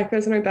honest. Like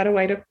there's no better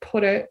way to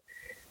put it.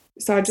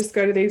 So I'd just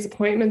go to these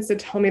appointments and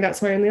tell me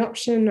that's my only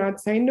option. And I'd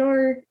say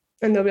no.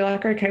 And they'll be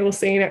like, okay, we'll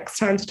see you next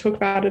time to talk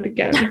about it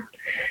again.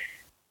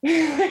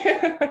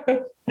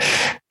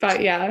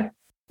 But yeah,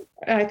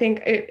 I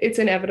think it's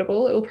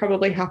inevitable. It will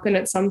probably happen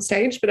at some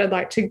stage, but I'd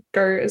like to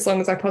go as long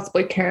as I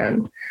possibly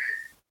can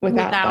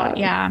without that.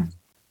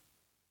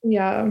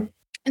 Yeah.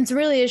 It's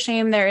really a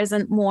shame there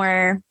isn't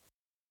more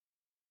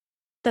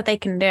that they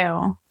can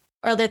do,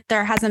 or that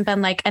there hasn't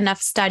been like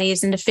enough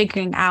studies into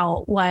figuring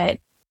out what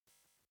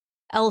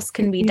else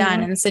can be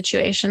done in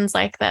situations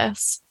like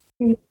this.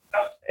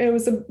 It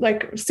was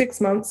like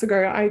 6 months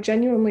ago. I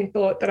genuinely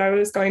thought that I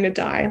was going to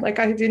die. Like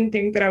I didn't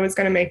think that I was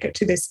going to make it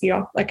to this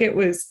year. Like it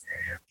was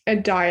a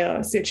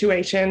dire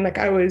situation. Like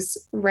I was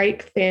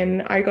rake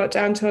thin. I got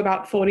down to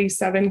about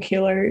 47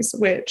 kilos,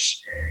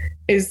 which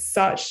is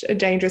such a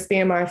dangerous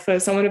BMI for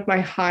someone of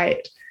my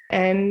height.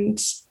 And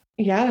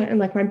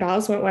like my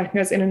bowels weren't working.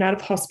 I was in and out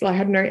of hospital. I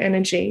had no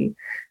energy.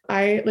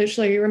 I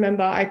literally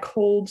remember I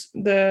called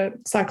the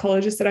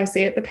psychologist that I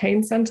see at the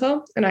pain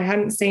center, and I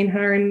hadn't seen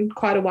her in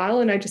quite a while.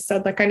 And I just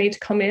said, like, I need to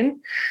come in.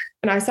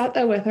 And I sat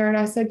there with her and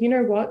I said, you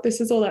know what,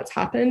 this is all that's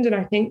happened. And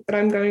I think that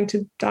I'm going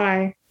to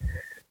die.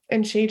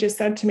 And she just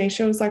said to me,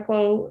 she was like,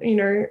 well, you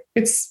know,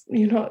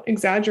 you're not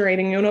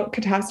exaggerating. You're not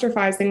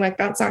catastrophizing. Like,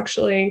 that's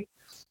actually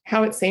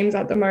how it seems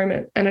at the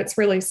moment. And it's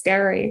really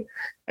scary.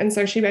 And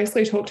so she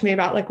basically talked to me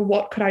about, like,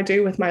 what could I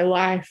do with my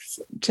life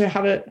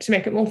to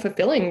make it more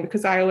fulfilling?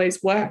 Because I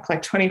always work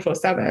like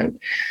 24/7.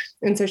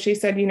 And so she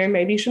said, you know,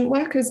 maybe you shouldn't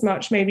work as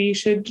much. Maybe you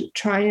should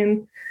try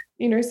and,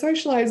 you know,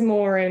 socialize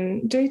more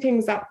and do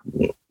things that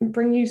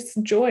bring you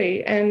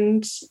joy.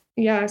 And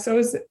yeah,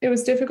 so it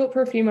was difficult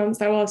for a few months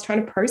while I was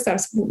trying to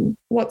process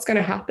what's going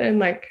to happen.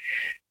 Like,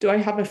 do I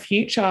have a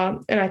future?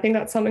 And I think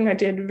that's something I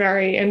did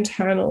very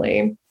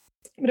internally,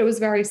 but it was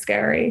very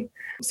scary.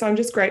 So I'm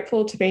just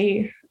grateful to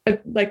be a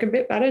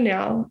bit better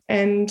now.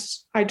 And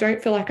I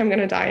don't feel like I'm going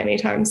to die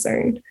anytime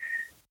soon,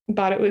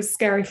 but it was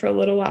scary for a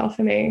little while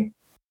for me.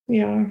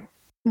 Yeah.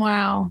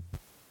 Wow.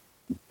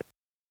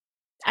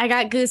 I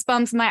got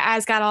goosebumps. My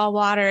eyes got all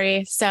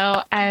watery.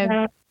 So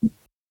I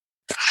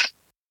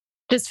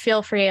just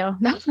feel for you.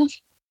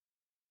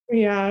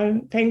 Yeah.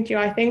 Thank you.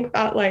 I think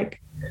that,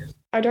 like,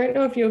 I don't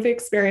know if you've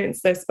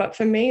experienced this, but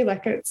for me,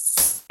 like,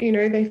 it's, you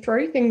know, they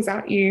throw things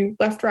at you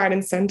left, right,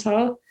 and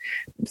center.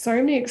 So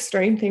many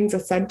extreme things are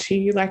said to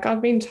you. Like,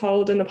 I've been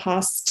told in the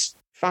past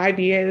 5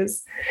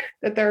 years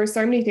that there are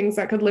so many things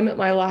that could limit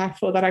my life,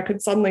 or that I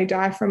could suddenly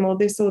die from, or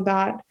this or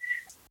that.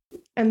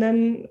 And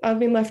then I've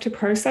been left to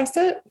process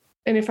it.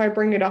 And if I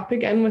bring it up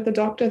again with the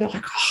doctor, they're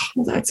like,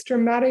 oh, that's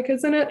dramatic,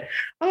 isn't it?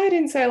 I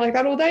didn't say it like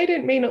that, or they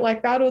didn't mean it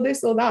like that, or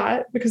this or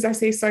that, because I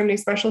see so many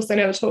specialists, they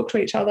never talk to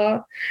each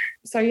other.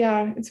 So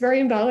yeah, it's very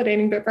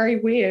invalidating, but very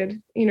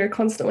weird, you know,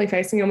 constantly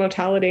facing your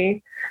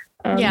mortality.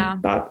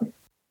 But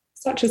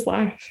such is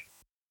life.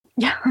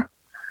 Yeah.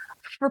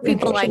 For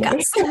people like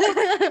us.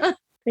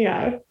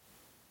 Yeah.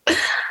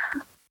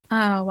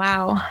 Oh,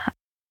 wow.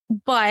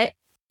 But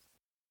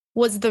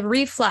was the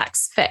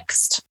reflex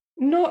fixed?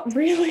 Not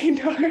really,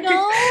 no.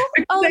 No?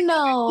 Oh,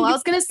 no. I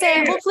was going to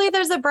say, hopefully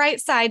there's a bright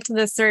side to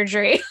this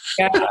surgery.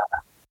 Yeah.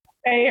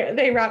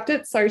 They wrapped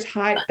it so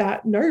tight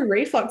that no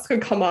reflux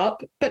could come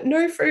up, but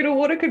no food or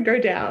water could go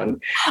down.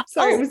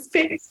 So it was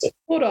fixed,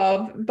 sort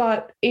of,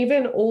 but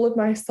even all of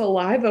my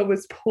saliva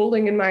was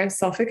pooling in my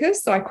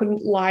esophagus, so I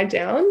couldn't lie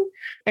down,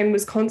 and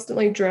was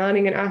constantly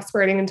drowning and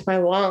aspirating into my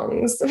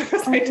lungs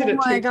because I did it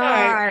too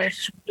tight.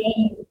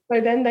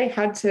 So then they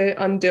had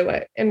to undo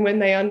it. And when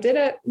they undid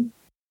it,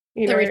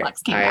 you know,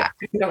 reflex came back.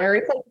 Got my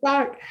reflex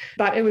back,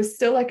 but it was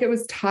still like it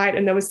was tight,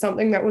 and there was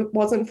something that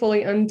wasn't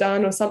fully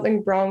undone, or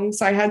something wrong.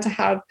 So I had to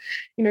have,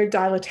 you know,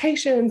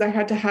 dilatations. I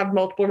had to have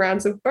multiple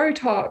rounds of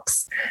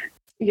Botox.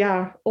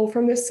 Yeah, all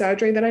from this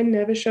surgery that I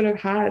never should have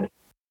had.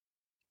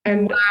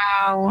 And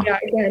wow. Yeah,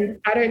 again,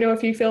 I don't know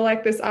if you feel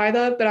like this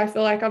either, but I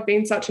feel like I've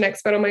been such an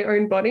expert on my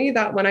own body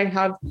that when I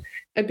have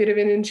a bit of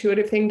an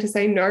intuitive thing to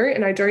say no,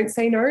 and I don't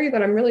say no,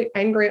 that I'm really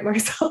angry at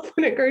myself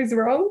when it goes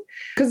wrong,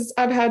 because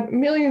I've had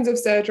millions of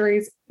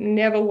surgeries,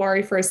 never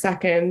worry for a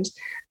second.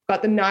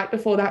 But the night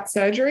before that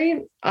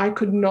surgery, I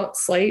could not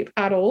sleep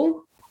at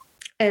all.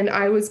 And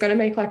I was going to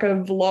make like a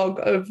vlog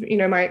of, you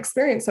know, my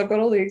experience. So I've got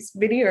all these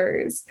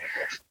videos.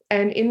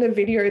 And in the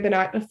video the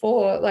night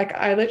before, like,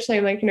 I literally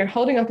am like, you know,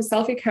 holding up a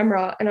selfie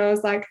camera, and I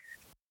was like,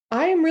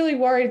 I am really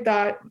worried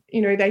that,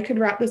 you know, they could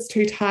wrap this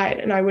too tight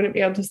and I wouldn't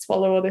be able to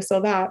swallow or this or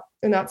that.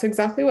 And that's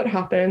exactly what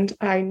happened.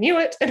 I knew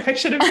it, and I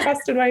should have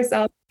trusted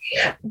myself.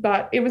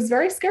 But it was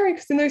very scary,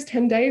 because in those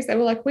 10 days, they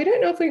were like, we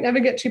don't know if we can ever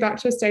get you back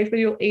to a stage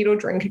where you'll eat or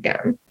drink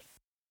again.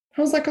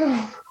 I was like,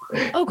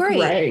 oh,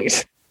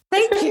 great.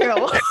 Thank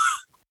you.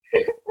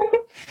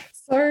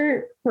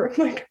 So,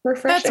 like,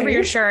 refreshing. That's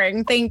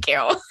reassuring. Thank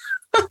you.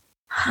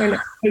 I know.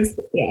 It was,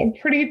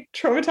 pretty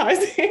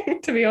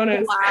traumatizing, to be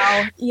honest.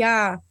 Wow.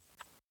 Yeah.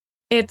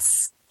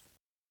 It's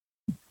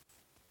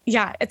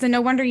a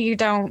no wonder you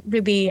don't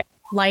really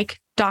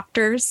like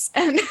doctors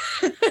and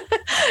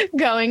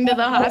going to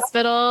the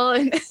hospital.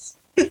 And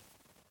I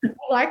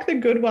like the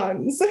good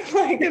ones.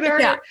 Like,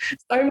 there are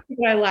so many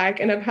that I like,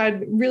 and I've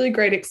had really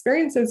great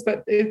experiences,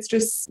 but it's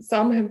just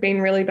some have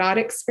been really bad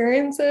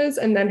experiences,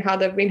 and then how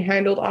they've been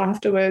handled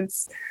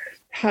afterwards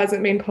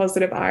hasn't been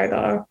positive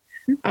either.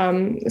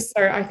 So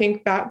I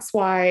think that's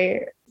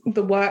why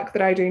the work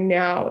that I do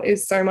now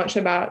is so much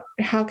about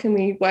how can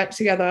we work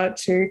together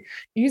to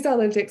use our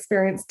lived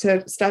experience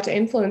to start to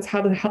influence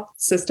how the health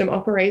system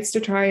operates,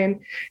 to try and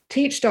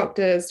teach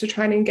doctors, to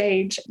try and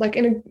engage like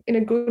in a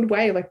good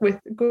way, like with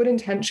good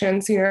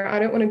intentions. You know, I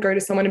don't want to go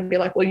to someone and be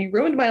like, well, you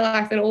ruined my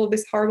life and all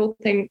these horrible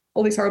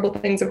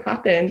things have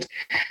happened,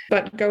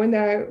 but go in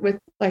there with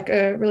like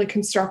a really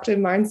constructive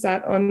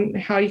mindset on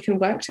how you can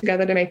work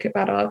together to make it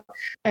better.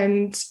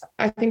 And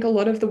I think a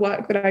lot of the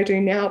work that I do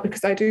now,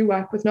 because I do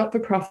work with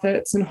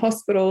not-for-profits and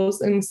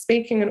hospitals and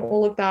speaking and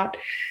all of that,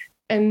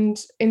 and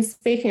in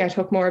speaking I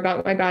talk more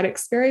about my bad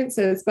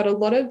experiences, but a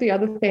lot of the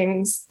other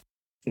things,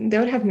 they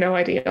would have no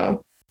idea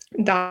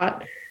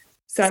that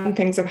certain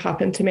things have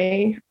happened to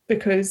me,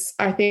 because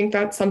I think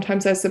that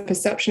sometimes there's a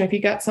perception if you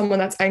get someone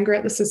that's angry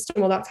at the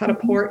system or that's had a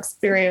poor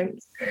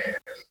experience,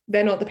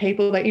 they're not the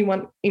people that you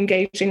want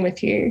engaging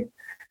with you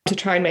to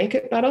try and make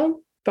it better.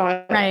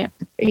 But right.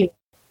 Yeah,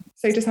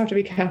 so you just have to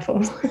be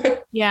careful.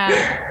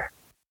 Yeah.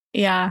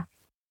 Yeah.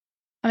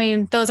 I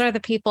mean, those are the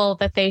people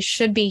that they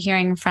should be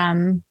hearing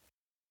from.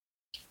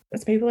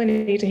 It's people I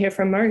need to hear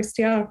from most.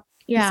 Yeah.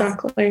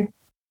 Exactly.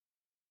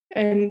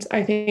 And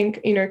I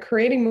think,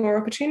 creating more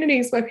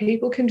opportunities where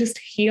people can just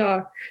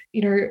hear,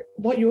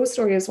 what your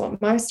story is,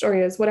 what my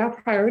story is, what our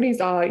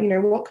priorities are,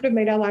 what could have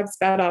made our lives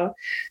better,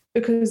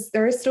 because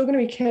there are still going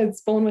to be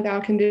kids born with our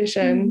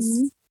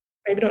conditions,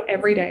 maybe not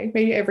every day,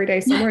 maybe every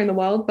day somewhere in the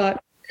world,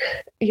 but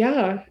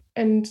yeah.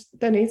 And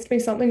there needs to be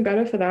something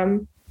better for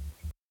them.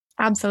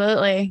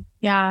 Absolutely.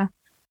 Yeah.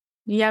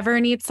 You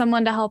ever need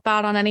someone to help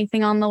out on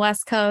anything on the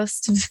West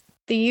Coast of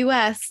the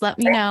US, let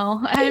me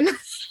know.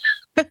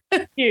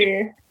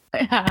 Yeah.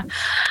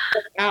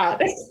 I'll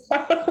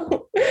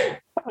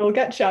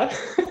get you.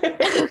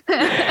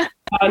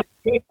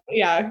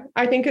 Yeah,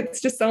 I think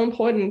it's just so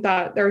important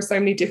that there are so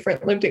many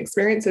different lived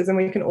experiences and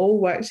we can all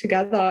work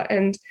together,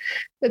 and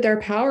that there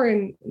are power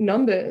in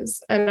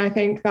numbers. And I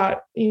think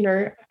that,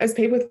 as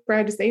people with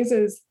rare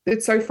diseases,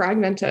 it's so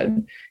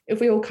fragmented.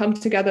 If we all come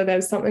together,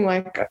 there's something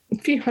like a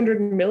few 100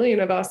 million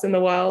of us in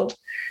the world.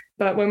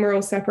 But when we're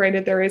all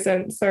separated, there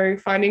isn't. So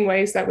finding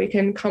ways that we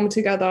can come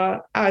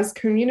together as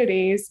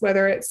communities,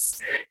 whether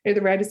it's the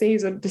rare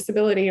disease or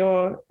disability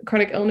or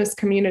chronic illness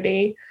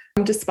community,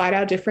 despite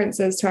our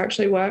differences, to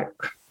actually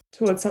work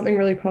towards something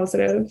really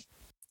positive.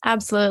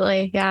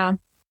 Absolutely. Yeah.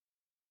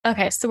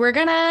 Okay. So we're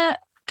going to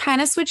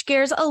kind of switch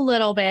gears a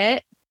little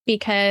bit,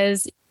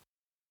 because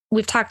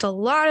we've talked a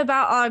lot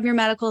about all of your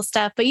medical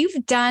stuff, but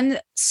you've done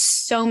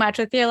so much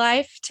with your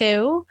life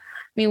too.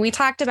 I mean, we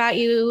talked about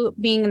you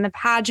being in the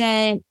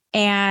pageant,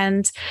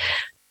 and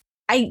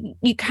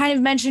you kind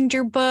of mentioned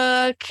your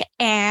book,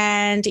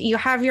 and you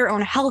have your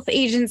own health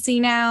agency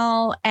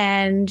now,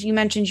 and you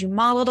mentioned you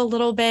modeled a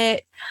little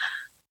bit.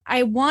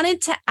 I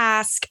wanted to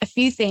ask a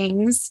few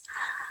things.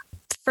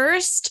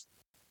 First,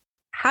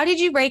 how did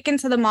you break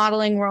into the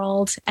modeling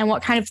world, and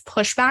what kind of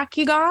pushback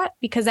you got?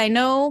 Because I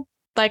know,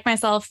 like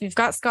myself, you've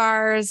got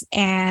scars,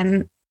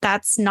 and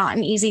that's not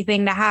an easy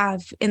thing to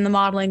have in the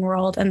modeling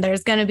world, and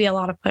there's going to be a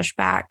lot of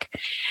pushback.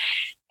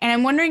 And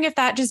I'm wondering if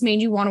that just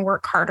made you want to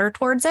work harder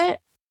towards it.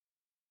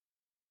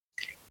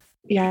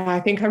 Yeah, I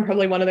think I'm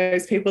probably one of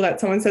those people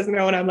that someone says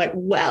no, and I'm like,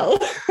 well,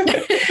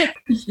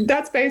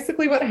 that's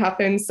basically what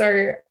happened.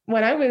 So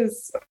when I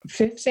was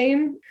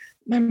 15,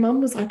 my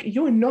mum was like,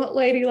 you're not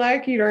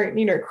ladylike. You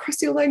don't,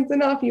 cross your legs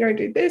enough. You don't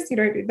do this, you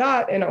don't do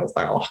that. And I was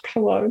like, oh,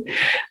 come on.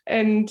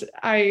 And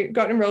I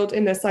got enrolled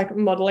in this like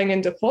modeling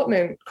and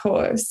deportment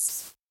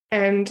course.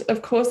 And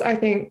of course, I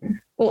think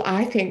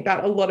that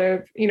a lot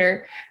of,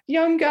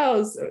 young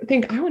girls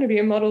think I want to be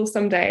a model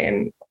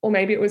someday. Or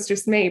maybe it was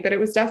just me, but it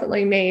was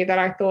definitely me that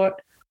I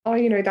thought,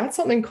 oh, that's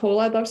something cool.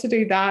 I'd love to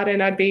do that.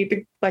 And I'd be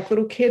the like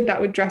little kid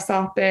that would dress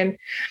up and,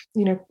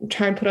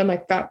 try and put on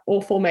like that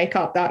awful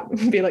makeup that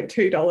would be like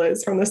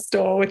 $2 from the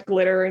store with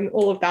glitter and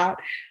all of that.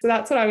 So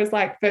that's what I was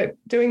like. But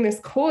doing this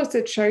course,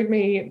 it showed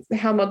me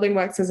how modeling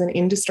works as an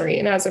industry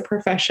and as a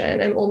profession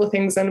and all the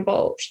things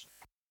involved.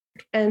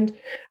 And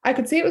I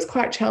could see it was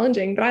quite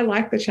challenging, but I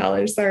liked the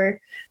challenge. So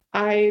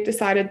I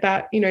decided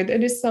that,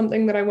 it is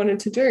something that I wanted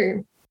to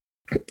do.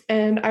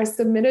 And I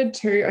submitted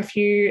to a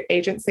few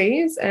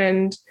agencies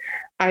and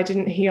I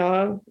didn't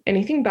hear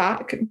anything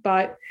back.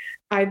 But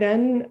I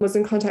then was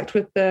in contact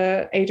with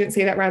the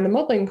agency that ran the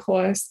modeling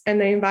course, and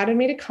they invited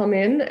me to come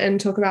in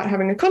and talk about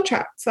having a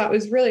contract. So that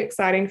was really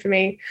exciting for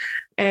me.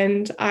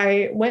 And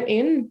I went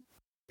in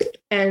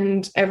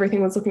and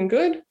everything was looking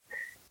good.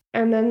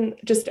 And then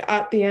just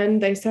at the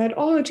end, they said,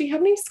 oh, do you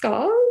have any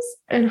scars?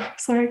 And I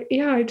was like,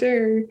 yeah, I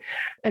do.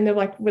 And they're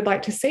like, would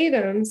like to see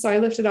them. So I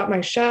lifted up my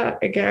shirt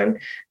again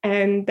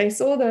and they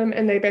saw them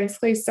and they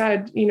basically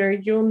said,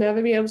 you'll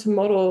never be able to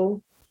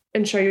model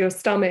and show your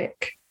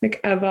stomach,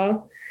 like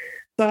ever.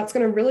 So that's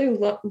going to really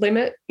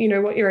limit,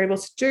 what you're able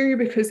to do,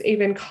 because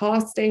even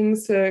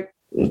castings to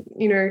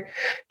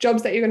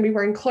jobs that you're going to be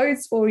wearing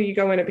clothes for, you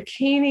go in a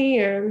bikini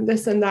and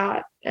this and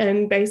that,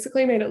 and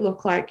basically made it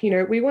look like,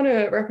 we want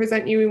to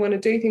represent you, we want to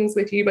do things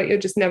with you, but you're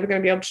just never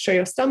going to be able to show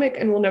your stomach,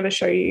 and we'll never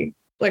show you,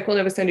 we'll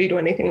never send you to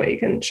anything where you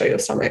can show your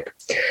stomach.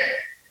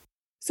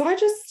 So I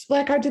just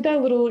I did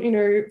that little,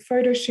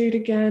 photo shoot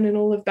again and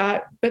all of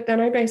that. But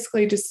then I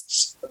basically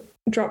just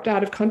dropped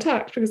out of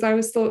contact because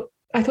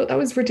I thought that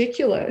was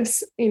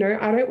ridiculous. I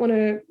don't want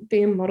to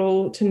be a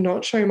model to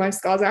not show my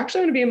scars. I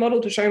actually want to be a model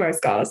to show my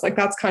scars.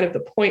 That's kind of the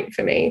point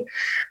for me.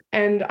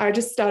 And I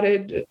just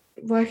started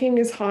working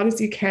as hard as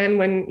you can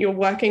when you're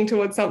working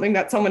towards something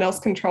that someone else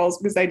controls,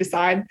 because they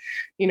decide,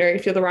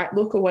 if you're the right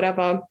look or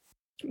whatever.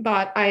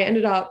 But I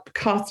ended up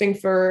casting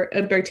for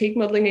a boutique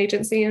modeling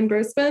agency in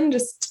Brisbane,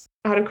 just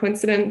out of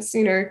coincidence,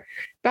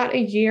 about a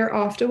year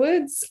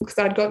afterwards, because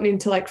I'd gotten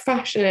into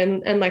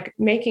fashion and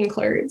making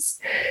clothes.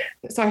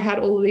 So I had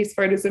all of these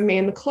photos of me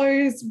in the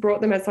clothes,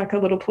 brought them as a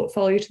little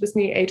portfolio to this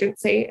new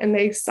agency, and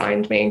they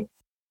signed me.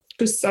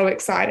 was so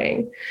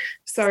exciting.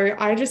 So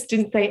I just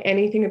didn't say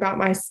anything about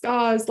my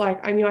scars. Like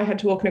I knew I had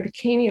to walk in a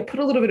bikini. I put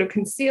a little bit of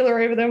concealer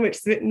over them, which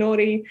is a bit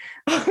naughty.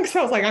 So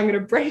I was like, I'm going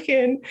to break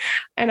in.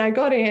 And I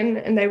got in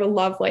and they were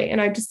lovely. And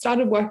I just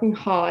started working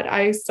hard.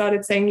 I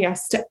started saying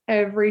yes to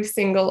every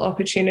single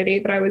opportunity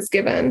that I was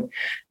given.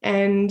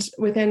 And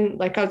within,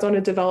 like, I was on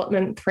a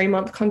development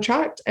 3-month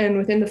contract. And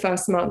within the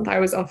first month, I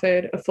was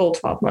offered a full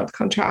 12-month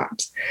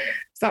contract.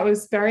 So that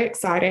was very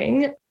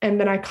exciting. And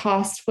then I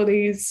cast for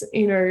these,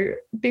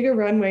 bigger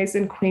runways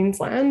in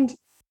Queensland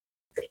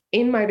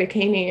in my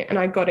bikini, and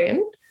I got in.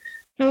 And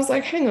I was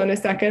like, hang on a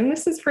second,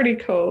 this is pretty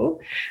cool.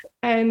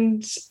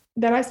 And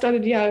then I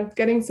started,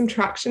 getting some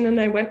traction,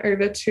 and I went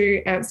over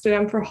to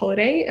Amsterdam for a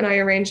holiday, and I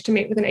arranged to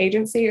meet with an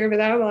agency over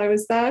there while I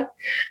was there.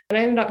 And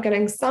I ended up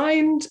getting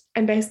signed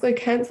and basically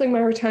canceling my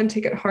return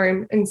ticket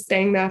home and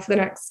staying there for the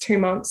next 2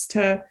 months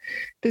to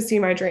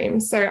pursue my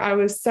dreams. So I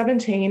was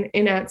 17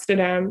 in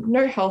Amsterdam,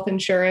 no health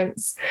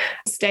insurance,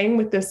 staying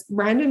with this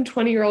random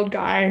 20-year-old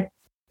guy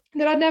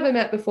that I'd never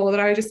met before,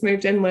 that I just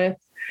moved in with,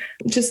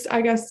 just,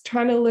 I guess,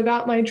 trying to live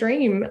out my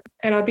dream.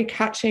 And I'd be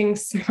catching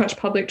so much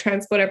public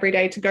transport every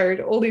day to go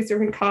to all these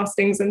different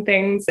castings and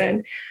things.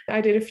 And I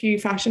did a few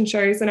fashion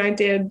shows, and I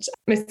did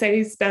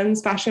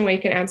Mercedes-Benz Fashion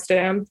Week in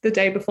Amsterdam the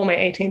day before my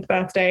 18th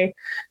birthday,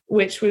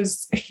 which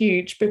was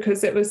huge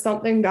because it was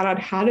something that I'd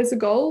had as a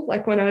goal,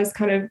 like when I was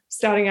kind of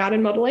starting out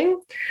in modeling.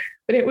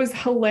 But it was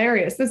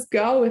hilarious. This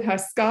girl with her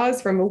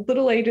scars from a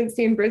little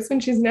agency in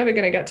Brisbane, she's never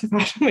going to get to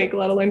Fashion Week,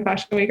 let alone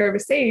Fashion Week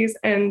overseas.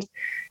 And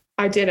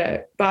I did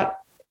it. But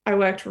I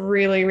worked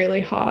really,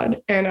 really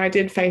hard, and I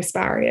did face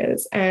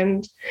barriers,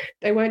 and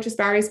they weren't just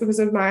barriers because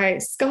of my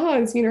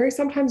scars.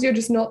 Sometimes you're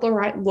just not the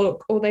right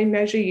look, or they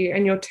measure you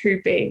and you're too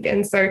big.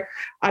 And so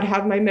I'd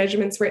have my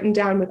measurements written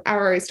down with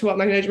arrows to what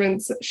my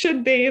measurements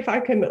should be if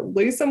I can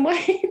lose some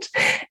weight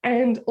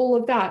and all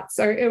of that.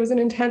 So it was an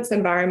intense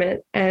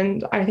environment.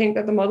 And I think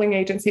that the modeling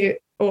agency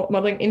or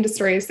modeling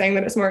industry is saying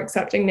that it's more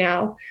accepting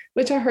now,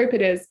 which I hope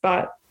it is,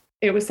 but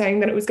it was saying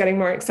that it was getting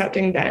more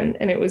accepting then,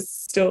 and it was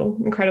still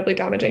incredibly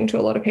damaging to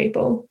a lot of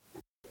people.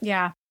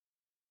 Yeah.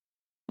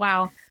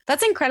 Wow.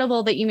 That's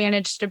incredible that you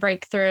managed to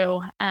break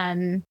through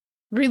and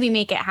really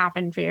make it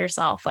happen for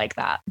yourself like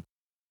that.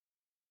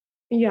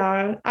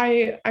 Yeah,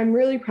 I'm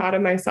really proud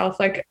of myself.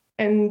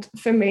 And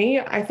for me,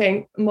 I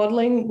think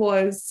modeling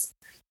was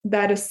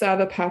there to serve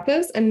a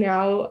purpose. And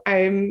now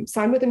I'm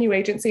signed with a new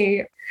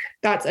agency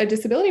that's a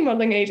disability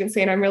modeling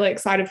agency. And I'm really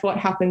excited for what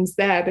happens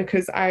there,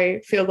 because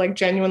I feel like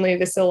genuinely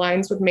this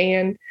aligns with me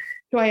and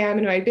who I am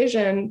and my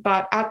vision.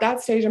 But at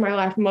that stage of my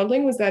life,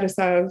 modeling was there to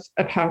serve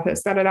a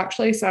purpose that had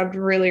actually served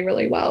really,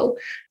 really well.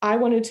 I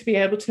wanted to be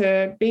able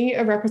to be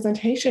a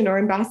representation or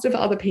ambassador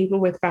for other people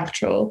with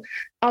VACTRL,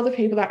 other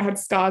people that had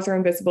scars or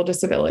invisible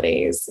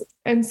disabilities.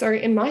 And so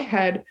in my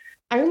head,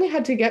 I only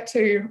had to get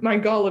to my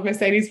goal of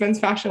Mercedes-Benz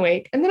Fashion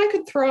Week, and then I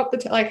could throw up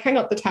hang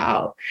up the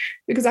towel,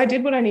 because I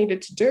did what I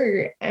needed to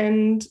do.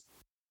 And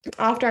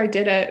after I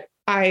did it,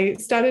 I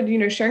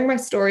started, sharing my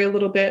story a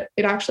little bit.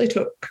 It actually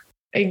took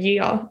a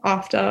year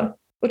after,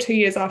 or 2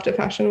 years after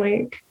Fashion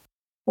Week,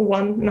 or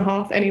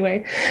 1.5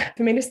 anyway,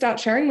 for me to start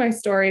sharing my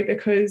story,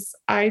 because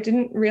I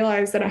didn't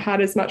realize that it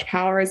had as much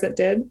power as it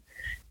did.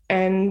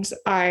 And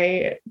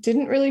I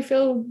didn't really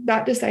feel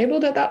that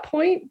disabled at that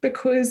point,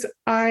 because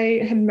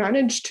I had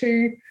managed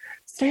to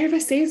stay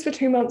overseas for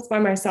 2 months by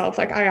myself.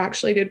 I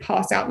actually did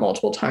pass out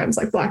multiple times,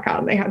 blackout,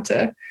 and they had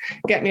to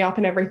get me up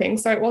and everything.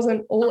 So it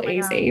wasn't all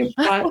easy,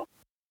 but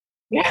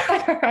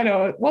yeah, I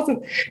know it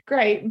wasn't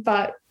great,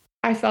 but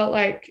I felt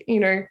like,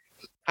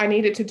 I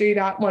needed to do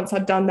that. Once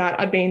I'd done that,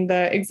 I'd been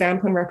the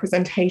example and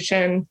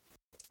representation,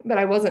 but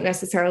I wasn't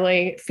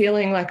necessarily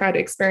feeling like I'd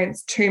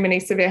experienced too many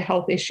severe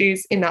health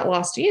issues in that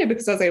last year,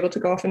 because I was able to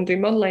go off and do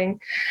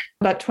modeling.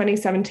 But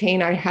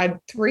 2017, I had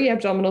 3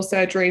 abdominal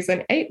surgeries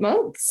in 8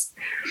 months.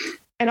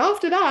 And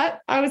after that,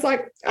 I was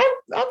like,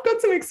 I've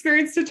got some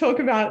experience to talk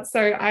about. So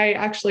I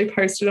actually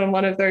posted on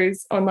one of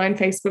those online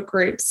Facebook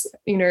groups,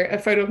 a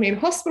photo of me in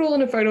hospital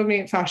and a photo of me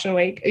at Fashion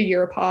Week a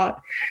year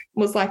apart.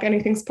 Was like,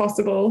 anything's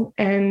possible.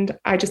 And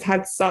I just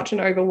had such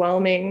an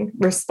overwhelming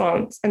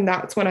response. And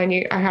that's when I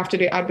knew I have to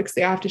do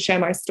advocacy. I have to share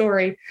my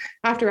story.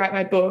 I have to write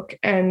my book.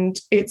 And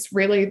it's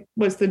really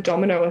was the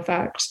domino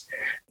effect.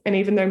 And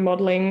even though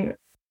modeling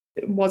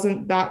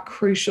wasn't that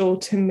crucial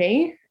to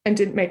me and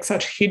didn't make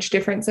such a huge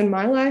difference in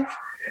my life,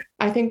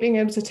 I think being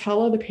able to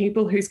tell other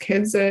people whose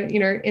kids are,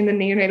 in the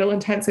neonatal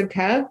intensive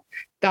care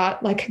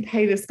that,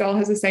 hey, this girl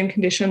has the same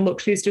condition. Look,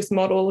 she's just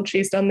modeled.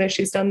 She's done this,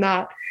 she's done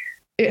that.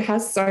 It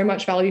has so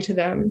much value to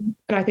them.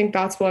 And I think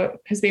that's what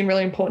has been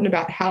really important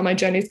about how my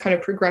journey's kind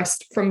of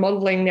progressed from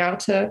modeling now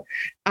to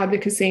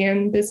advocacy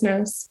and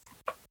business.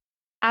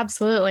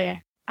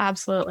 Absolutely.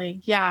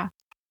 Absolutely. Yeah,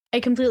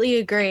 I completely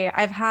agree.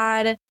 I've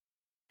had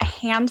a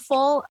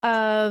handful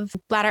of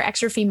bladder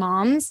exstrophy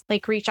moms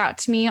reach out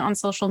to me on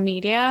social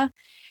media,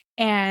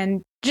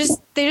 and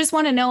they just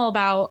want to know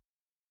about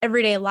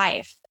everyday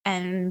life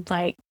and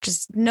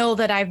just know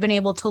that I've been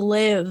able to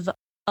live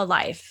a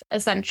life,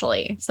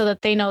 essentially, so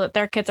that they know that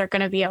their kids are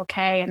going to be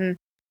okay. And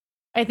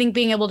I think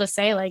being able to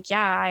say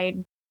yeah,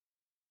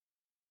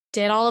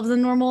 did all of the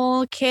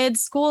normal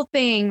kids school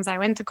things. I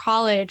went to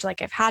college,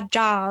 like I've had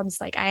jobs,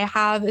 like I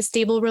have a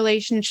stable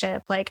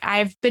relationship, like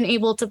I've been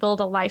able to build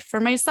a life for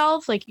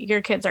myself, like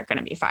your kids are going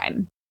to be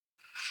fine.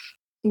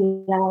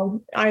 Yeah,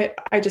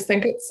 I just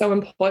think it's so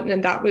important.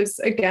 And that was,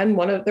 again,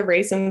 one of the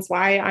reasons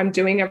why I'm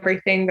doing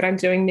everything that I'm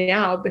doing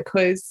now,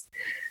 because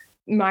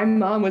my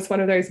mom was one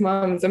of those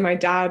moms and my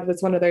dad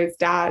was one of those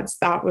dads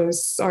that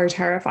was so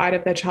terrified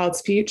of their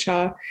child's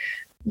future.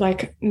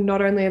 Like,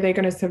 not only are they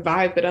going to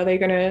survive, but are they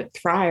going to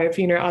thrive?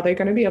 You know, are they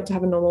going to be able to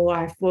have a normal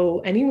life?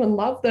 Will anyone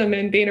love them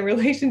and be in a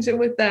relationship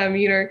with them?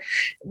 You know,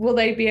 will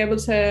they be able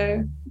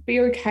to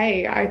be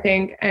okay, I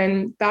think?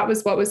 And that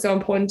was what was so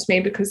important to me,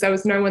 because there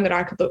was no one that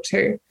I could look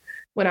to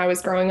when I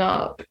was growing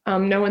up,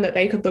 no one that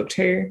they could look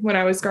to when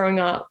I was growing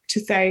up to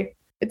say,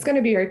 it's going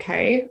to be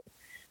okay.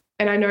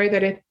 And I know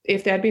that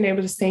if they'd been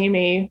able to see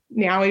me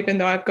now, even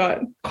though I've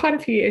got quite a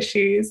few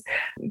issues,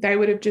 they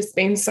would have just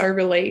been so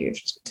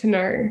relieved to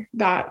know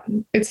that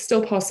it's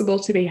still possible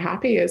to be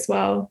happy as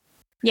well.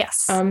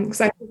 Yes.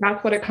 Because I think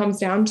that's what it comes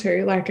down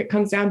to. Like, it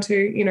comes down to,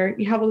 you know,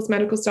 you have all this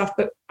medical stuff,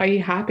 but are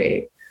you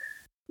happy,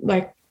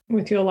 like,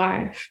 with your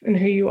life and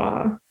who you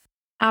are?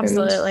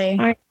 Absolutely.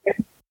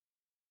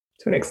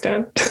 To an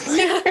extent.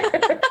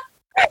 I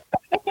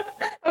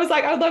was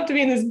like, I'd love to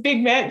be in this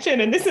big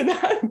mansion and this and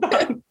that,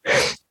 but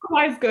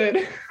life's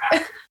good.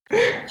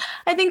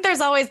 I think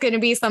there's always going to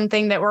be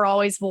something that we're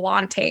always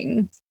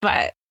wanting,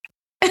 but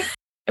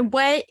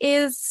what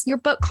is your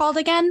book called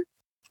again?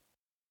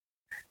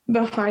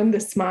 Behind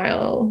the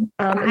Smile.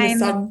 And the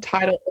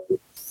subtitle,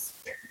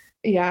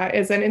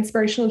 is an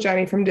inspirational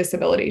journey from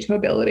disability to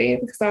ability,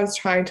 because I was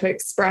trying to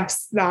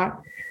express that,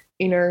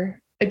 you know,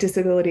 a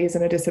disability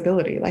isn't a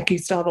disability. Like, you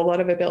still have a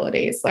lot of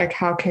abilities. Like,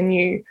 how can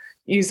you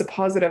use a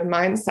positive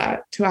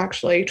mindset to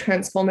actually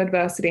transform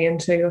adversity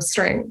into your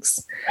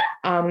strengths?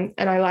 And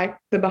I like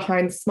the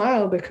Behind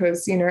Smile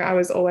because, you know, I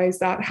was always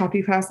that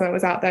happy person that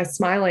was out there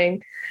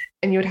smiling,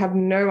 and you would have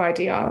no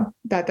idea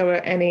that there were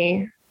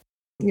any,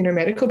 you know,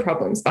 medical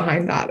problems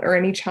behind that or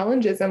any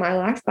challenges in my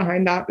life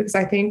behind that. Because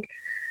I think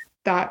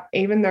that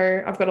even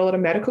though I've got a lot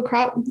of medical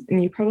crap,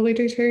 and you probably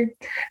do too,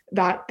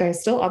 that there's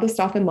still other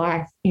stuff in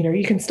life. You know,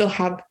 you can still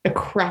have a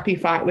crappy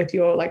fight with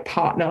your like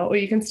partner, or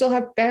you can still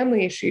have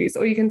family issues,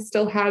 or you can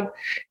still have,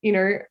 you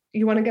know,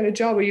 you want to get a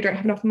job or you don't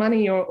have enough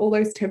money, or all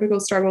those typical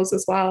struggles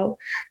as well.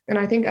 And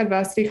I think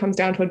adversity comes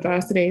down to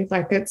adversity.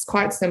 Like, it's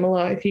quite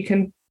similar. If you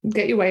can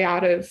get your way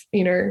out of,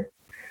 you know,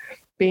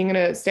 being in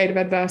a state of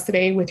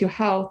adversity with your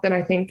health, then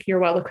I think you're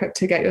well equipped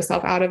to get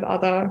yourself out of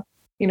other,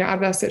 you know,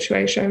 adverse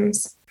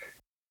situations.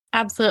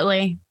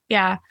 Absolutely.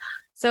 Yeah.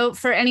 So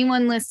for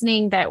anyone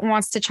listening that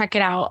wants to check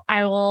it out,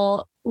 I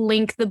will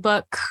link the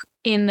book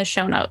in the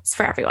show notes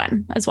for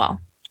everyone as well.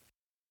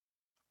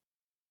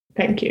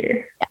 Thank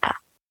you. Yeah.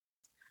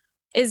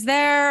 Is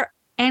there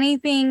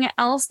anything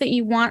else that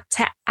you want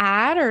to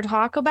add or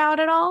talk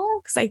about at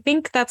all? Because I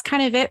think that's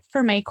kind of it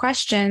for my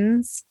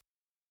questions.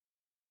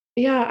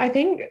 Yeah, I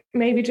think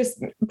maybe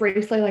just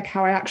briefly, like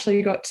how I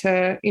actually got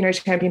to, you know,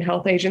 Champion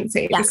Health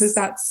Agency, because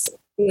that's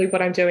really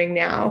what I'm doing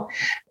now.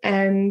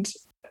 And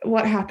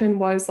what happened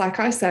was, like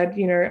I said,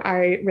 you know,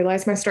 I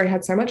realized my story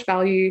had so much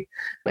value,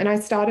 and I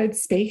started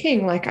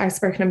speaking. Like, I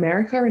spoke in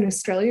America and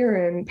Australia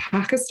and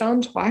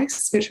Pakistan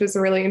twice, which was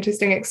a really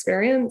interesting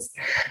experience,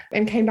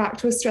 and came back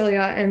to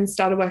Australia and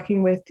started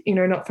working with, you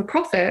know,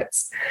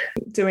 not-for-profits,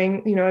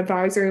 doing, you know,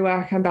 advisory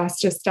work,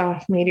 ambassador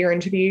stuff, media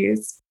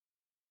interviews.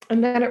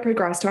 And then it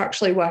progressed to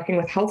actually working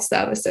with health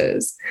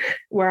services,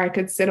 where I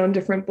could sit on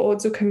different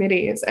boards or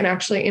committees and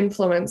actually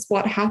influence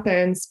what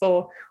happens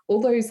for all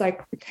those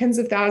like tens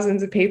of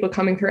thousands of people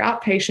coming through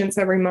outpatients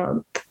every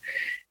month.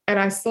 And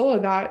I saw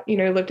that, you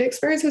know, lived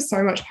experience has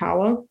so much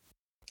power,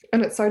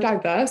 and it's so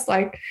diverse.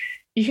 Like,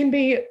 you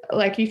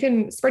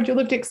can spread your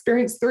lived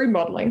experience through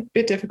modeling,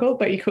 bit difficult,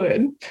 but you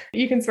could.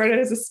 You can spread it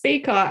as a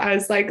speaker,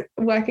 as like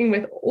working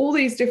with all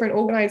these different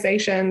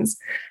organizations.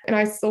 And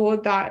I saw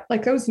that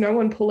like there was no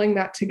one pulling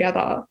that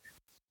together.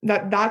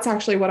 That's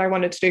actually what I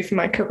wanted to do for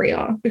my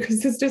career,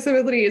 because this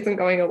disability isn't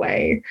going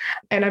away,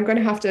 and I'm going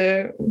to have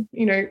to,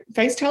 you know,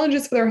 face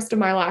challenges for the rest of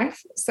my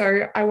life.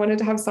 So I wanted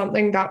to have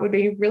something that would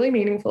be really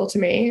meaningful to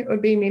me. It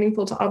would be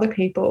meaningful to other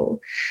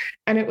people,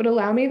 and it would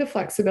allow me the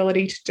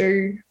flexibility to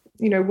do,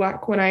 you know,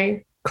 work when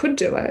I could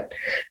do it.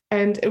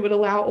 And it would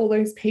allow all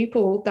those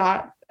people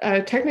that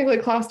are technically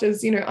classed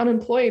as, you know,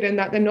 unemployed and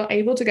that they're not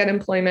able to get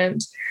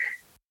employment,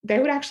 they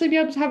would actually be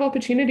able to have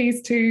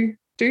opportunities to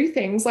do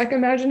things. Like,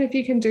 imagine if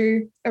you can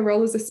do a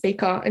role as a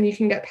speaker and you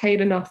can get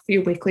paid enough for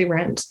your weekly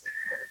rent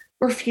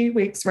or a few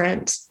weeks'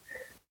 rent.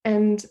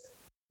 And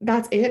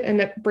that's it. And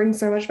it brings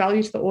so much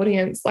value to the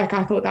audience. Like,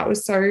 I thought that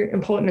was so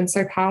important and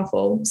so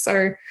powerful.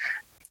 So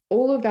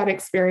all of that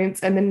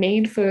experience and the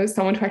need for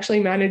someone to actually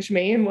manage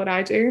me and what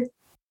I do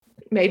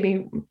made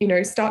me,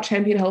 start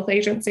Champion Health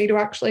Agency to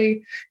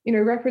actually,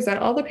 represent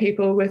other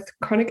people with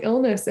chronic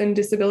illness and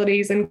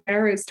disabilities and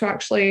carers to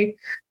actually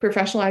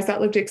professionalize that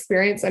lived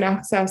experience and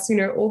access,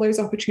 all those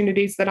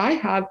opportunities that I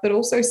have, but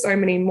also so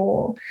many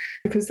more,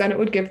 because then it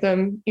would give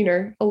them,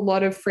 a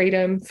lot of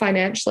freedom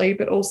financially,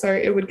 but also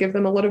it would give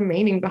them a lot of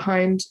meaning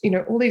behind,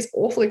 all these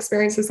awful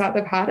experiences that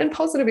they've had and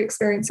positive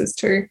experiences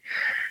too.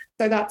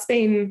 So that's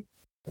been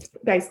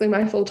basically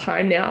my full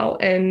time now.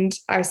 And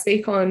I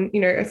speak on,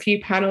 a few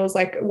panels,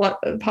 like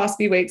the past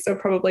few weeks, I've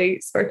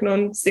probably spoken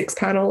on 6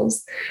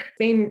 panels,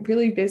 been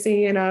really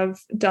busy, and I've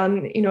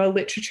done, a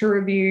literature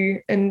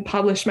review and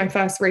published my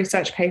first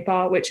research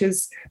paper, which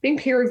is being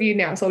peer reviewed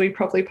now. So I'll be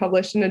properly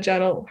published in a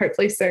journal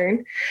hopefully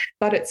soon.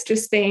 But it's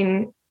just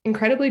been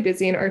incredibly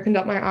busy and opened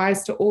up my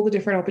eyes to all the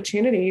different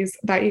opportunities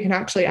that you can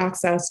actually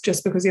access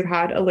just because you've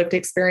had a lived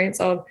experience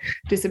of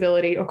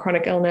disability or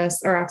chronic illness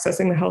or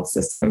accessing the health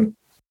system.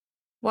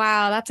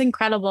 Wow, that's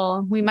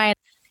incredible. We might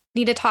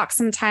need to talk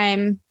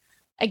sometime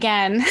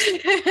again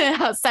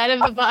outside of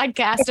the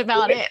podcast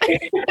about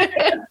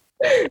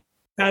it.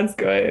 Sounds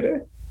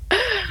good.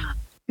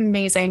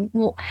 Amazing.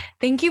 Well,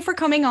 thank you for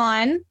coming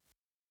on.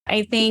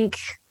 I think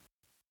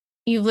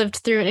you've lived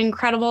through an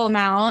incredible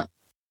amount.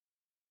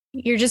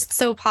 You're just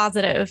so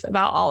positive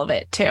about all of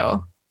it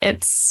too.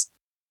 It's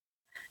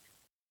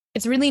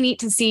really neat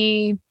to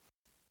see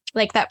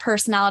like that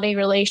personality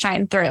really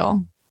shine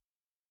through.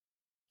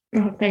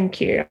 Oh, thank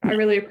you. I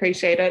really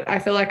appreciate it. I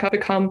feel like I've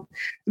become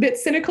a bit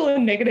cynical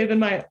and negative in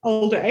my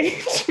old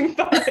age.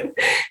 But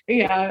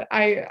yeah,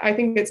 I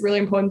think it's really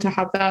important to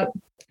have that,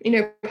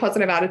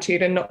 positive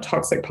attitude and not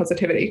toxic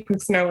positivity,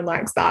 because no one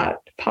likes that.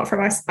 Apart from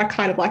I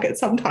kind of like it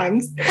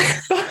sometimes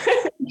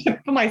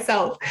for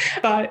myself.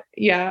 But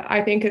yeah,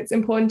 I think it's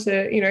important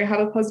to,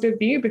 have a positive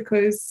view,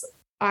 because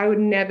I would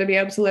never be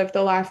able to live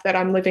the life that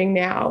I'm living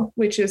now,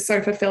 which is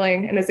so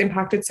fulfilling and has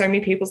impacted so many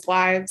people's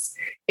lives,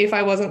 if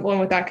I wasn't born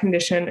with that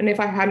condition. And if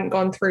I hadn't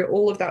gone through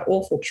all of that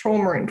awful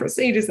trauma and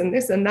procedures and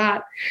this and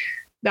that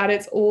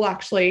it's all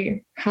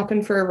actually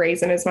happened for a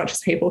reason. As much as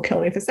people kill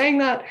me for saying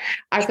that,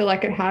 I feel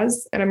like it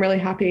has. And I'm really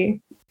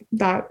happy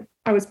that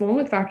I was born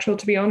with Vactril,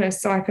 to be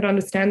honest, so I could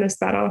understand this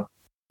better.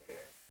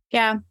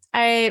 Yeah,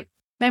 my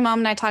mom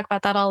and I talk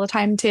about that all the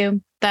time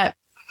too, that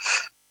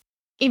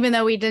even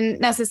though we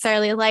didn't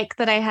necessarily like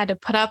that I had to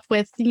put up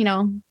with,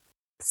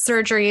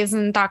 surgeries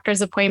and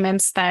doctor's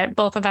appointments, that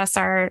both of us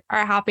are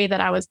happy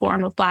that I was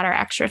born with bladder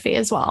exstrophy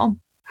as well.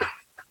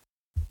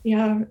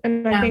 Yeah.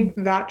 And I think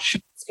that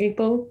shows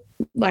people,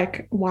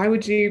 like, why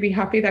would you be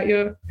happy that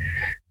you're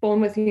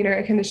born with,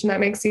 a condition that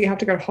makes you have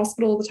to go to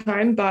hospital all the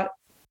time? But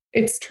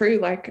it's true.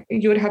 Like,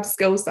 you would have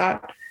skills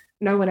that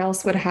no one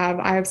else would have.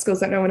 I have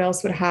skills that no one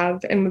else would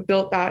have. And we've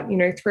built that,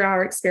 through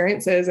our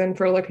experiences. And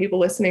for all the people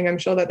listening, I'm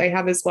sure that they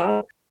have as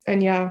well.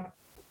 And yeah,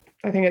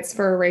 I think it's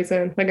for a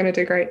reason. We're going to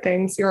do great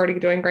things. You're already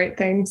doing great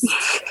things.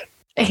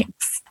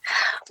 Thanks.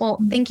 Well,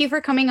 thank you for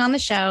coming on the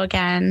show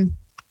again.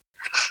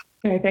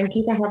 No, thank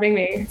you for having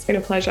me. It's been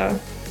a pleasure.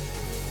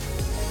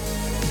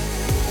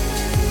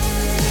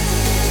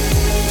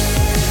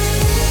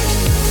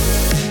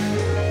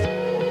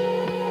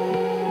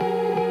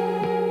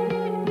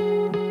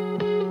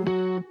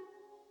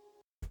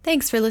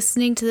 Thanks for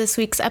listening to this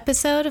week's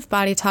episode of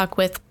Body Talk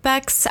with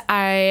Bex.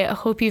 I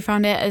hope you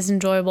found it as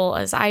enjoyable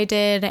as I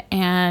did,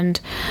 and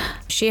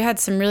she had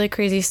some really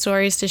crazy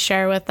stories to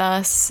share with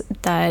us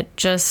that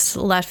just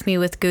left me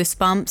with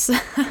goosebumps.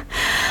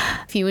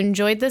 If you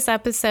enjoyed this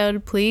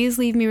episode, please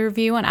leave me a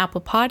review on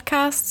Apple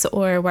Podcasts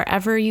or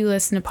wherever you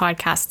listen to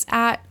podcasts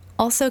at.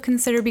 Also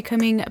consider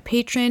becoming a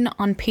patron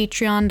on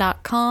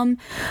patreon.com.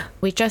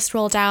 We just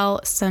rolled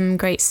out some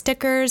great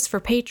stickers for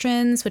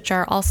patrons, which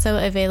are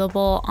also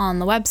available on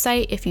the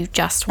website if you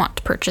just want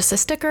to purchase a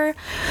sticker.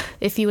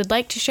 If you would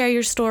like to share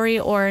your story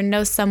or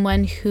know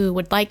someone who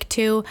would like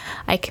to,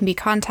 I can be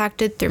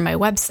contacted through my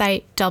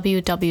website,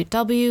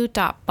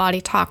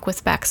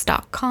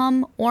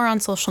 www.bodytalkwithbex.com, or on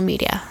social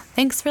media.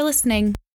 Thanks for listening.